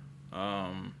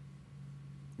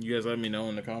 You guys let me know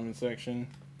in the comment section.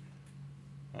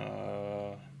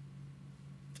 But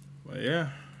yeah,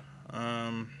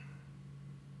 I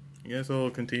guess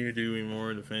I'll continue doing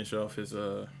more to finish off his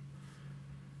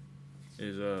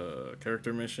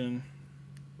character mission.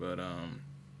 But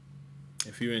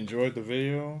if you enjoyed the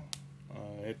video,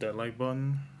 hit that like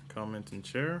button, comment, and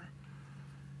share.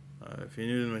 If you're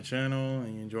new to my channel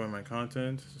and you enjoy my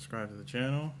content, subscribe to the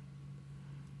channel.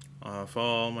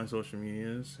 Follow all my social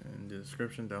medias in the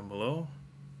description down below.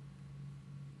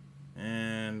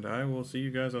 And I will see you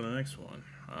guys on the next one.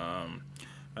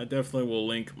 I definitely will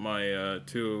link my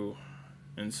 2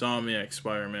 Insomniac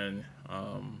Spider-Man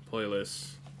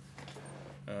playlists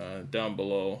down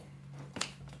below,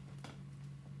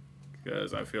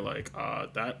 because I feel like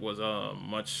that was a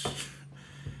much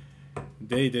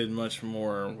they did much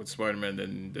more with Spider-Man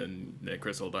than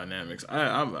Crystal Dynamics.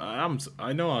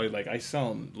 I know I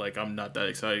sound like I'm not that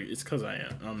excited. It's because I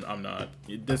am. I'm not.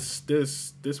 This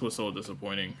was so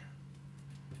disappointing.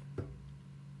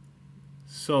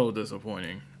 So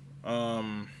disappointing.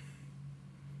 I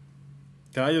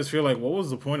just feel like, what was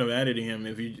the point of editing him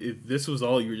if this was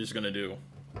all you were just gonna do?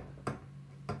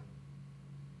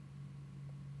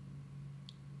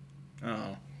 I don't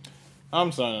know.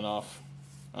 I'm signing off.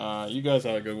 You guys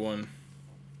have a good one.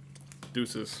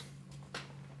 Deuces.